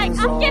was like,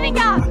 I'm giving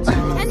up.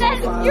 And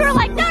then you were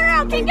like,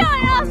 no, keep going.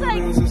 And I was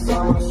like,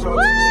 woo!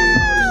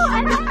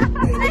 And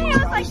then he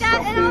was like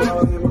that, and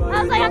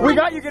I was like, we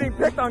got you getting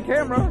picked on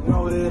camera.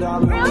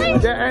 Really?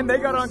 Yeah, and they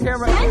got on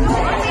camera.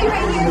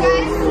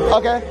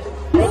 Okay.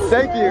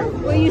 Thank you.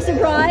 Were you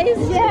surprised?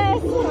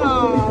 Yes.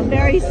 Oh,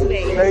 very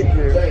sweet. Thank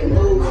you.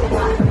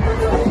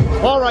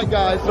 All right,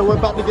 guys. So we're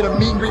about to get a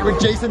meet and greet with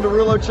Jason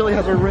Derulo. Chili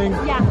has a ring.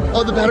 Yeah.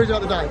 Oh, the battery's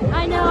about to die.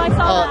 I know. I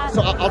saw that.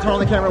 So I'll turn on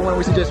the camera when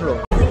we see Jason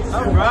Derulo.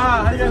 All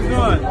right, how you guys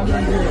doing?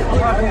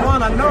 Come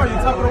on, I know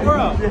you're top of the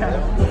world.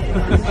 Yeah.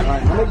 All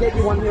right, I'm gonna get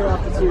you one here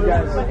off the two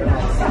guys.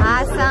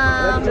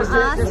 Awesome.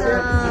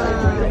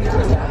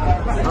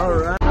 All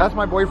right. That's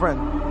my boyfriend.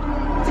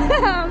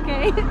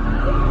 Okay.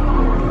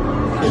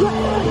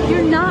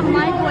 You're not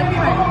my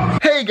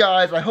boyfriend. Hey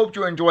guys, I hope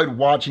you enjoyed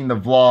watching the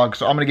vlog.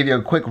 So I'm gonna give you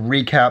a quick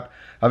recap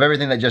of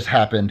everything that just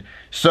happened.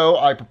 So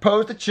I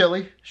proposed to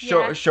Chili.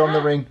 Show him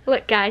the ring.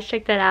 Look, guys,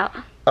 check that out.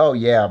 Oh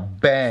yeah,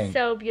 bang.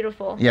 So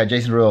beautiful. Yeah,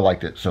 Jason really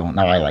liked it, so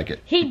now I like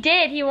it. He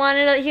did. He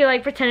wanted it. He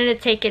like pretended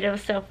to take it. It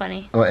was so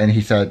funny. Oh, and he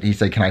said,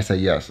 can I say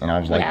yes? And I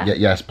was like,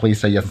 yes, please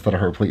say yes instead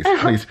of her, please,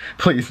 please,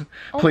 please,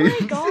 please.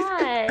 Oh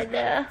my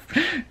god.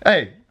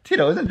 Hey,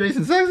 Tito, isn't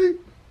Jason sexy?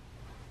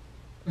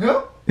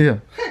 Yeah? Yeah.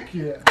 Heck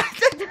yeah.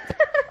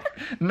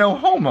 No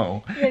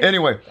homo.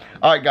 Anyway,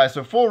 all right, guys.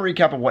 So full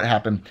recap of what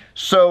happened.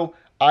 So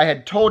I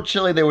had told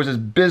Chili there was this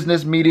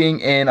business meeting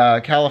in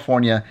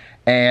California,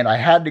 and I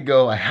had to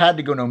go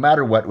no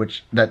matter what,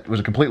 which that was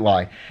a complete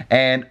lie.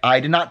 And I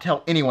did not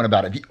tell anyone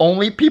about it. The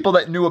only people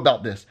that knew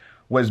about this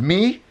was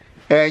me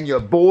and your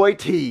boy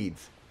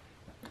TEEDS.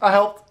 I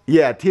helped.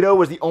 Yeah, Tito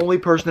was the only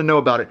person to know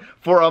about it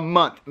for a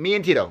month. Me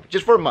and Tito,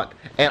 just for a month.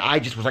 And I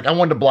just was like, I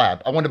wanted to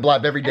blab. I wanted to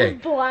blab every day.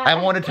 I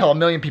wanted to tell a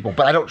million people,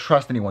 but I don't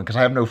trust anyone because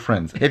I have no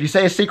friends. If you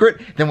say a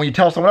secret, then when you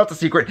tell someone else a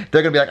secret,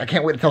 they're gonna be like, I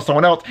can't wait to tell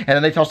someone else. And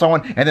then they tell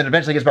someone, and then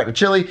eventually it gets back to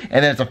Chili,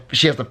 and then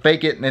she has to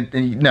fake it.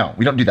 And no,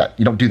 we don't do that.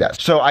 You don't do that.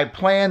 So I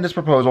planned this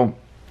proposal.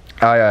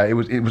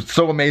 It was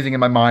so amazing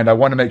in my mind. I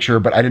wanted to make sure,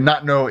 but I did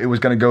not know it was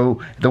going to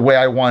go the way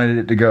I wanted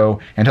it to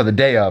go until the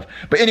day of.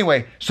 But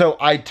anyway, so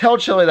I tell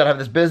Chili that I have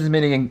this business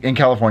meeting in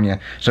California.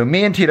 So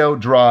me and Tito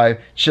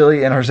drive.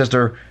 Chili and her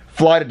sister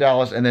fly to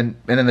Dallas, and then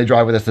they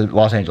drive with us to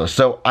Los Angeles.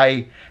 So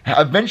I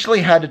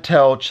eventually had to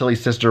tell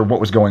Chili's sister what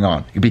was going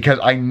on because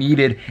I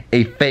needed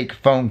a fake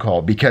phone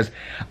call because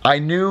I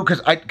knew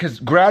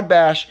because Grad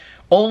Bash,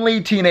 only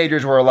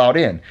teenagers were allowed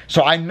in.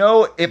 So I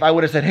know if I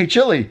would have said, hey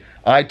Chili,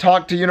 I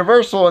talked to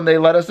Universal and they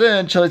let us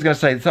in, Chili's gonna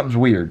say something's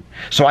weird.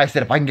 So I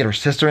said if I can get her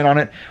sister in on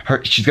it,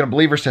 she's gonna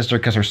believe her sister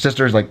because her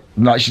sister's like,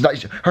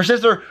 her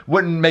sister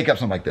wouldn't make up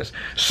something like this.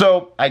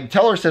 So I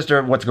tell her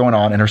sister what's going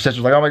on and her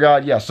sister's like, oh my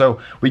God, yeah.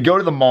 So we go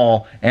to the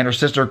mall and her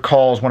sister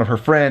calls one of her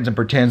friends and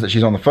pretends that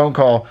she's on the phone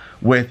call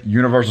with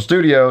Universal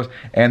Studios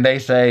and they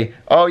say,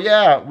 oh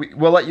yeah,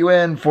 we'll let you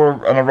in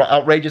for an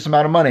outrageous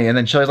amount of money. And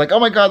then Chili's like, oh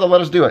my God, they'll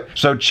let us do it.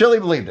 So Chili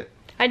believed it.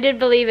 I did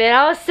believe it.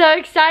 I was so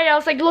excited. I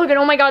was like, Logan,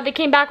 oh my God, they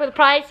came back with a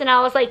price. And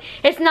I was like,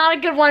 it's not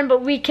a good one,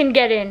 but we can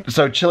get in.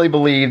 So Chili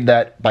believed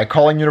that by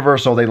calling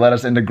Universal, they let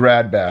us into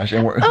Grad Bash.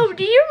 And oh,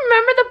 do you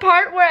remember the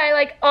part where I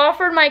like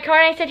offered my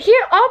card and I said,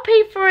 here, I'll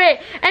pay for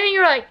it. And then you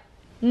were like,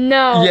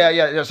 no.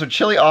 Yeah. So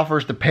Chili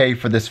offers to pay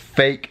for this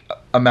fake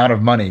amount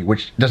of money,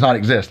 which does not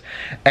exist.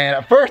 And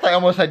at first I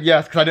almost said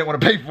yes because I didn't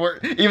want to pay for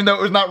it, even though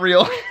it was not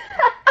real.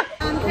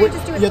 You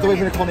have to wait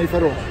for me to call me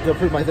federal to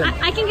approve my thing.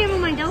 I can give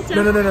him my Delta.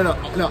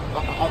 No,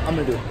 I'm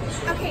gonna do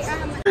it. Okay,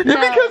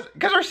 yeah,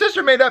 because her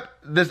sister made up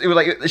this, it was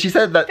like, she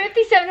said that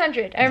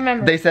 $5,700, I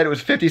remember. They said it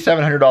was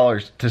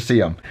 $5,700 to see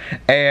him.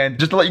 And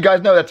just to let you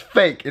guys know, that's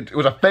fake. It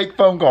was a fake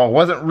phone call, it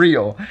wasn't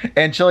real.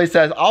 And Chili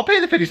says, I'll pay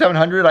the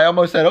 $5,700. I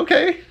almost said,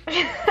 okay.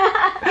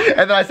 And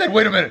then I said,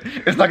 wait a minute,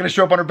 it's not gonna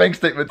show up on her bank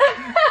statement.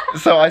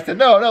 So I said,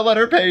 no, let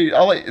her pay.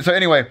 So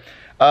anyway,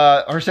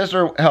 her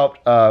sister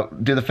helped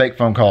do the fake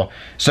phone call.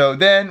 So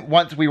then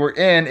once we were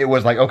in, it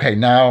was like, okay,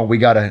 now we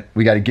gotta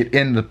get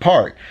in the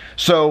park.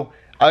 So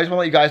I just want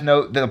to let you guys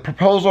know that the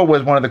proposal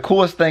was one of the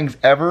coolest things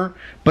ever,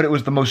 but it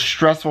was the most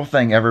stressful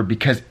thing ever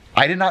because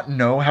I did not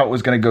know how it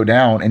was going to go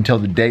down until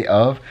the day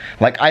of.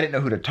 Like, I didn't know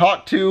who to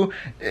talk to.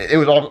 It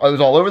was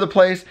all over the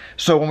place.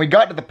 So when we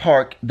got to the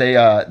park,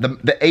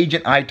 the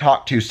agent I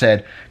talked to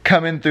said,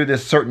 come in through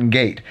this certain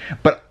gate.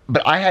 But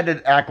I had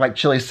to act like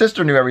Chili's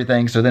sister knew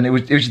everything, so then it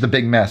was just a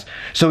big mess.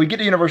 So we get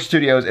to Universal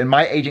Studios, and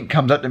my agent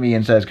comes up to me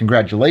and says,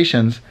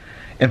 congratulations,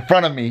 in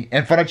front of me,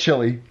 in front of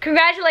Chili.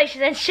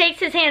 Congratulations, and shakes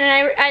his hand,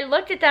 and I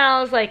looked at that and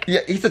I was like... Yeah,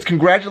 he says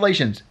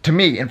congratulations to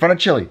me, in front of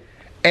Chili.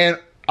 And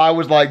I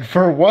was like,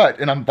 for what?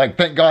 And I'm like,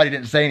 thank God he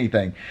didn't say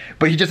anything.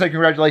 But he just said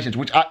congratulations,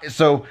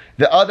 so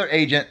the other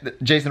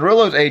agent, Jason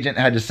Derulo's agent,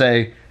 had to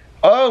say,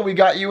 oh, we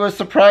got you a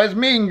surprise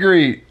meet and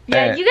greet.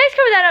 Yeah, you guys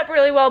covered that up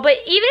really well, but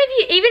even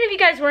if you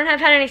guys wouldn't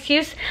have had an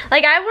excuse,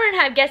 like I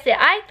wouldn't have guessed it.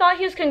 I thought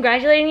he was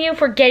congratulating you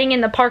for getting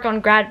in the park on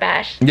Grad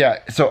Bash.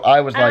 Yeah, so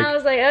I was like,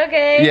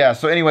 okay. Yeah,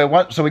 so anyway,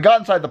 so we got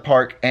inside the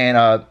park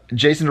and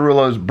Jason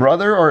Derulo's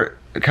brother or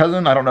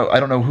cousin, I don't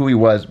know who he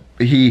was.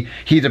 He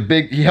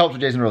helps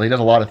with Jason Derulo. He does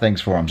a lot of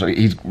things for him, so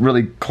he's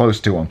really close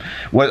to him.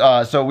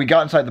 So we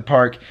got inside the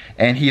park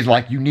and he's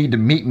like, you need to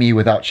meet me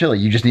without Chili.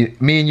 You just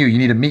need me and you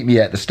need to meet me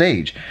at the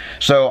stage.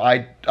 So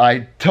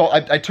I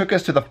took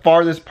us to the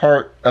farthest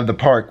part of the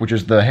park, which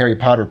is the Harry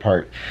Potter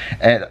part.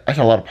 And that's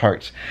a lot of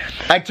parts.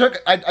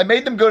 I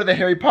made them go to the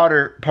Harry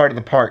Potter part of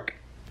the park.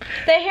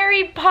 The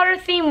Harry Potter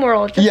theme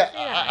world.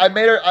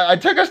 I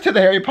took us to the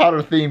Harry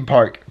Potter theme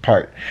park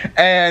part,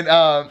 and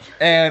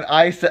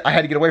I said I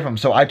had to get away from them.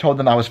 So I told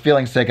them I was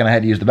feeling sick and I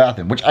had to use the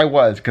bathroom, which I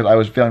was because I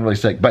was feeling really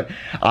sick. But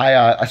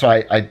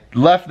I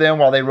left them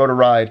while they rode a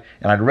ride,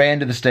 and I ran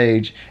to the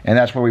stage, and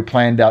that's where we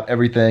planned out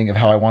everything of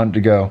how I wanted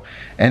to go.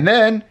 And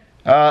then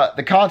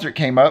the concert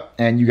came up,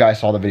 and you guys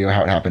saw the video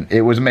how it happened.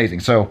 It was amazing.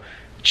 So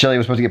Chili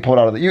was supposed to get pulled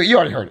out of the. You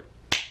already heard it.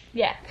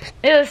 Yeah,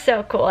 it was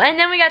so cool. And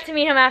then we got to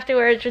meet him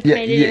afterwards, which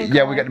made it even cooler.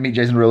 Yeah, we got to meet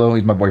Jason Derulo.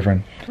 He's my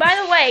boyfriend. By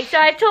the way, so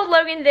I've told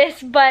Logan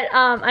this, but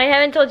I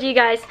haven't told you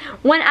guys.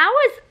 When I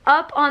was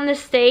up on the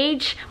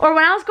stage, or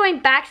when I was going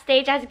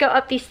backstage, I had to go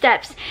up these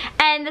steps.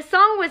 And the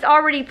song was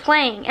already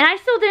playing. And I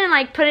still didn't,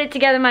 like, put it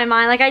together in my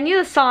mind. Like, I knew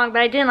the song,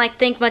 but I didn't, like,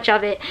 think much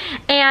of it.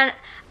 And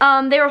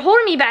they were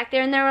holding me back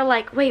there and they were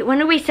like, wait, when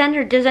do we send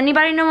her? Does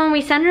anybody know when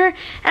we send her? And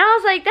I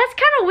was like, that's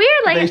kind of weird.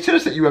 Like, they should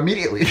have sent you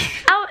immediately.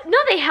 No,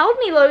 they held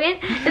me, Logan.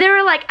 They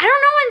were like, I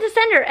don't know when to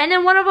send her. And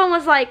then one of them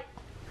was like,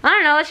 I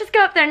don't know, let's just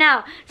go up there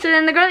now. So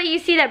then the girl that you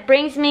see that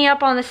brings me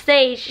up on the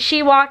stage,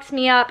 she walks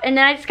me up and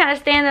then I just kind of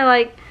stand there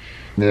like,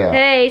 yeah.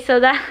 Hey, so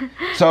that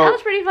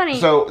was pretty funny.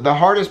 So the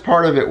hardest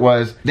part of it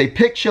was they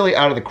picked Chili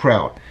out of the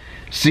crowd.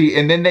 See,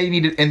 and then they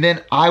needed, and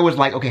then I was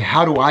like, okay,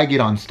 how do I get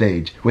on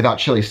stage without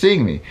Chili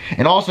seeing me?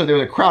 And also there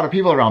was a crowd of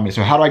people around me,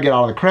 so how do I get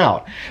out of the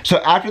crowd? So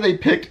after they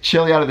picked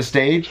Chili out of the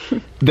stage,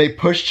 they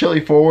pushed Chili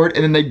forward,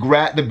 and then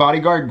the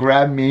bodyguard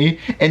grabbed me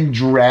and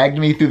dragged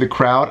me through the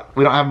crowd.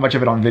 We don't have much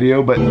of it on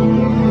video, but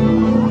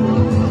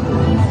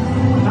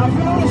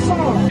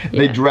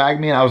they dragged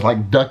me and I was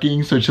like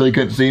ducking so Chili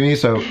couldn't see me,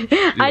 so.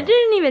 Yeah. I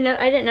didn't even know,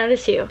 I didn't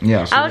notice you.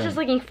 Yeah. So I was just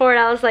looking forward.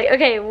 I was like,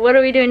 okay, what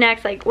are we doing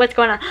next? Like, what's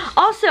going on?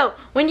 Also,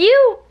 when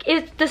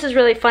this is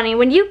really funny.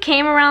 When you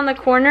came around the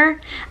corner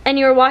and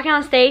you were walking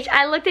on stage,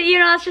 I looked at you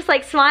and I was just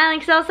like smiling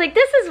because I was like,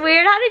 this is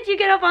weird. How did you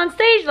get up on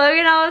stage,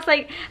 Logan? I was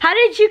like, how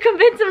did you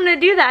convince them to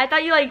do that? I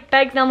thought you like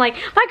begged them like, my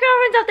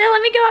girlfriend's up there,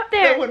 let me go up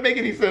there. That wouldn't make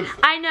any sense.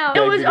 I know.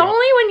 It was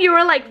only when you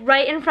were like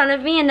right in front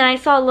of me and then I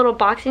saw a little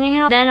box in your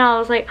hand. Then I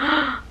was like,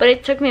 but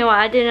it took me a while.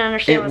 I didn't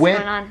understand what's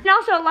going on. And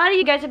also a lot of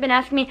you guys have been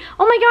asking me,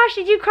 oh my gosh,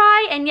 did you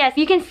cry? And yes,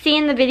 you can see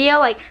in the video,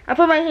 like I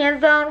put my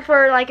hands down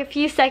for like a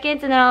few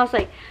seconds and then I was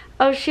like,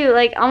 oh shoot,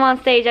 like I'm on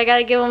stage, I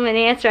gotta give him an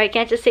answer. I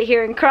can't just sit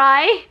here and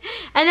cry.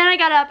 And then I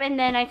got up and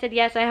then I said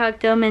yes, I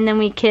hugged him and then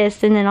we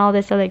kissed and then all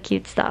this other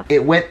cute stuff.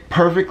 It went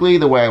perfectly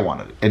the way I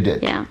wanted it. It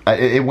did. Yeah.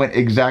 It went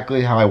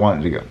exactly how I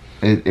wanted it to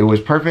go. It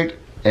was perfect,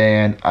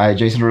 and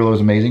Jason Derulo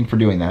was amazing for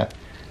doing that.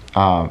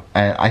 And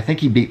I think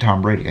he beat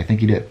Tom Brady. I think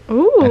he did.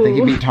 Ooh. I think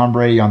he beat Tom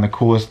Brady on the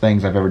coolest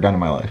things I've ever done in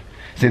my life.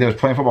 See, there was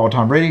playing football with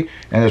Tom Brady,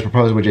 and there was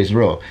proposing with Jason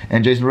Derulo.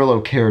 And Jason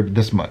Derulo cared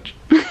this much.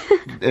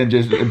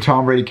 and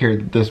Tom Brady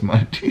cared this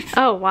much.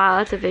 Oh wow,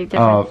 that's a big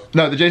difference.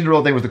 No, the Jason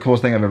Derulo thing was the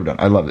coolest thing I've ever done.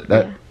 I loved it.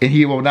 And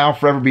he will now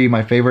forever be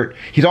my favorite.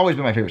 He's always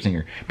been my favorite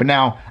singer. But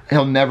now,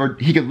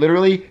 he could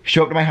literally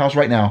show up to my house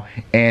right now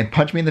and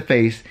punch me in the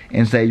face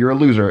and say, you're a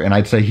loser. And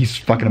I'd say, he's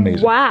fucking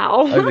amazing.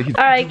 Wow.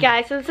 Alright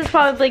guys, so this is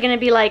probably going to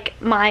be like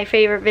my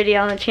favorite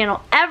video on the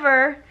channel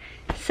ever.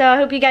 So I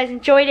hope you guys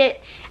enjoyed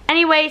it.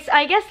 Anyways,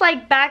 I guess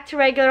like back to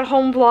regular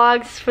home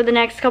vlogs for the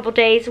next couple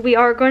days. We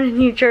are going to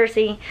New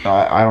Jersey.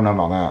 I don't know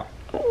about that.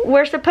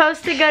 We're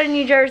supposed to go to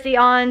New Jersey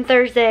on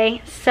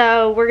Thursday,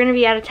 so we're gonna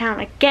be out of town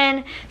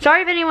again.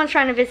 Sorry if anyone's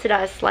trying to visit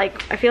us.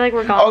 Like, I feel like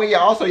we're gone. Oh yeah,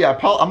 also yeah, I'm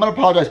gonna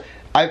apologize.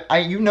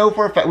 You know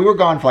for a fact, we were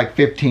gone for like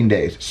 15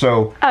 days.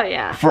 So, oh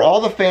yeah. For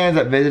all the fans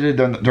that visited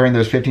during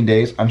those 15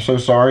 days, I'm so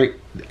sorry.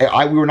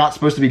 We were not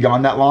supposed to be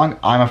gone that long.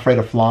 I'm afraid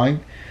of flying.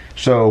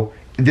 So,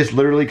 this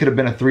literally could have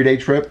been a 3-day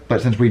trip,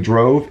 but since we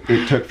drove,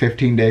 it took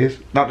 15 days.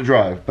 Not to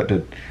drive, but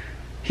to,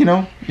 you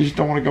know, you just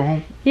don't want to go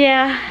home.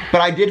 Yeah.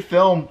 But I did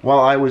film while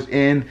I was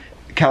in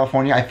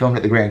California. I filmed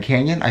at the Grand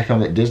Canyon. I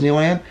filmed at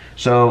Disneyland.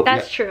 So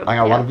that's true. I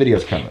got a lot of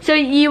videos coming. So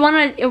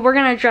we're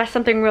gonna address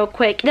something real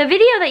quick. The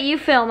video that you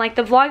filmed, like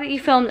the vlog that you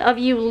filmed of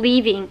you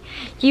leaving,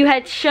 you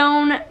had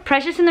shown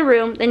Precious in the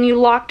room, then you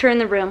locked her in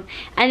the room,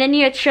 and then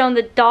you had shown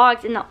the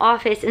dogs in the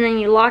office, and then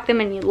you locked them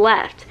and you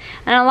left.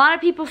 And a lot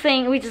of people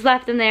think we just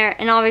left them there,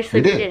 and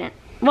obviously we didn't.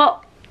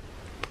 Well,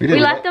 we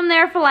left them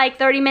there for like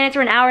 30 minutes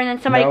or an hour, and then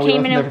somebody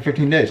came in. No, we left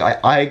them there for 15 days.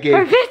 I gave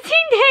for 15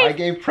 days. I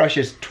gave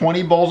Precious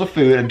 20 bowls of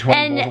food and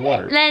 20 bowls of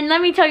water. Then let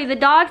me tell you, the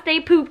dogs, they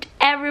pooped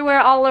everywhere,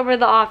 all over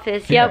the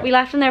office. Yeah. Yep, we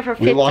left them there for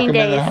 15 days. We locked them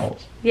in the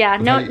house. Yeah,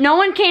 no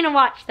one came to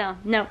watch them.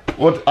 No.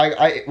 Well,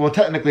 well,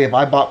 technically, if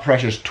I bought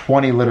Precious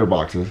 20 litter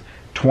boxes,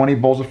 20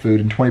 bowls of food,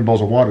 and 20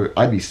 bowls of water,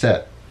 I'd be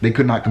set. They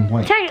could not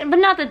complain. But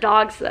not the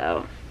dogs,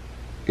 though.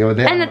 Yeah,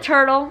 and the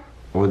turtle.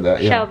 With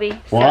that, yeah.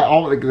 Shelby.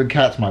 Well, the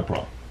cat's my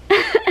problem.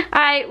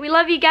 Alright, we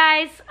love you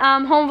guys.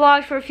 Home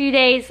vlogs for a few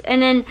days,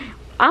 and then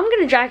I'm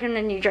gonna drag him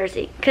to New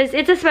Jersey because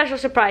it's a special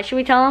surprise. Should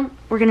we tell him?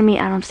 We're gonna meet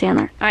Adam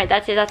Sandler. Alright,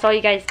 that's it. That's all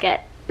you guys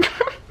get.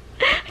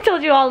 I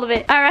told you all of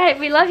it. Alright,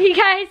 we love you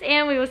guys,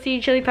 and we will see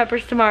you Chili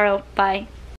Peppers tomorrow. Bye.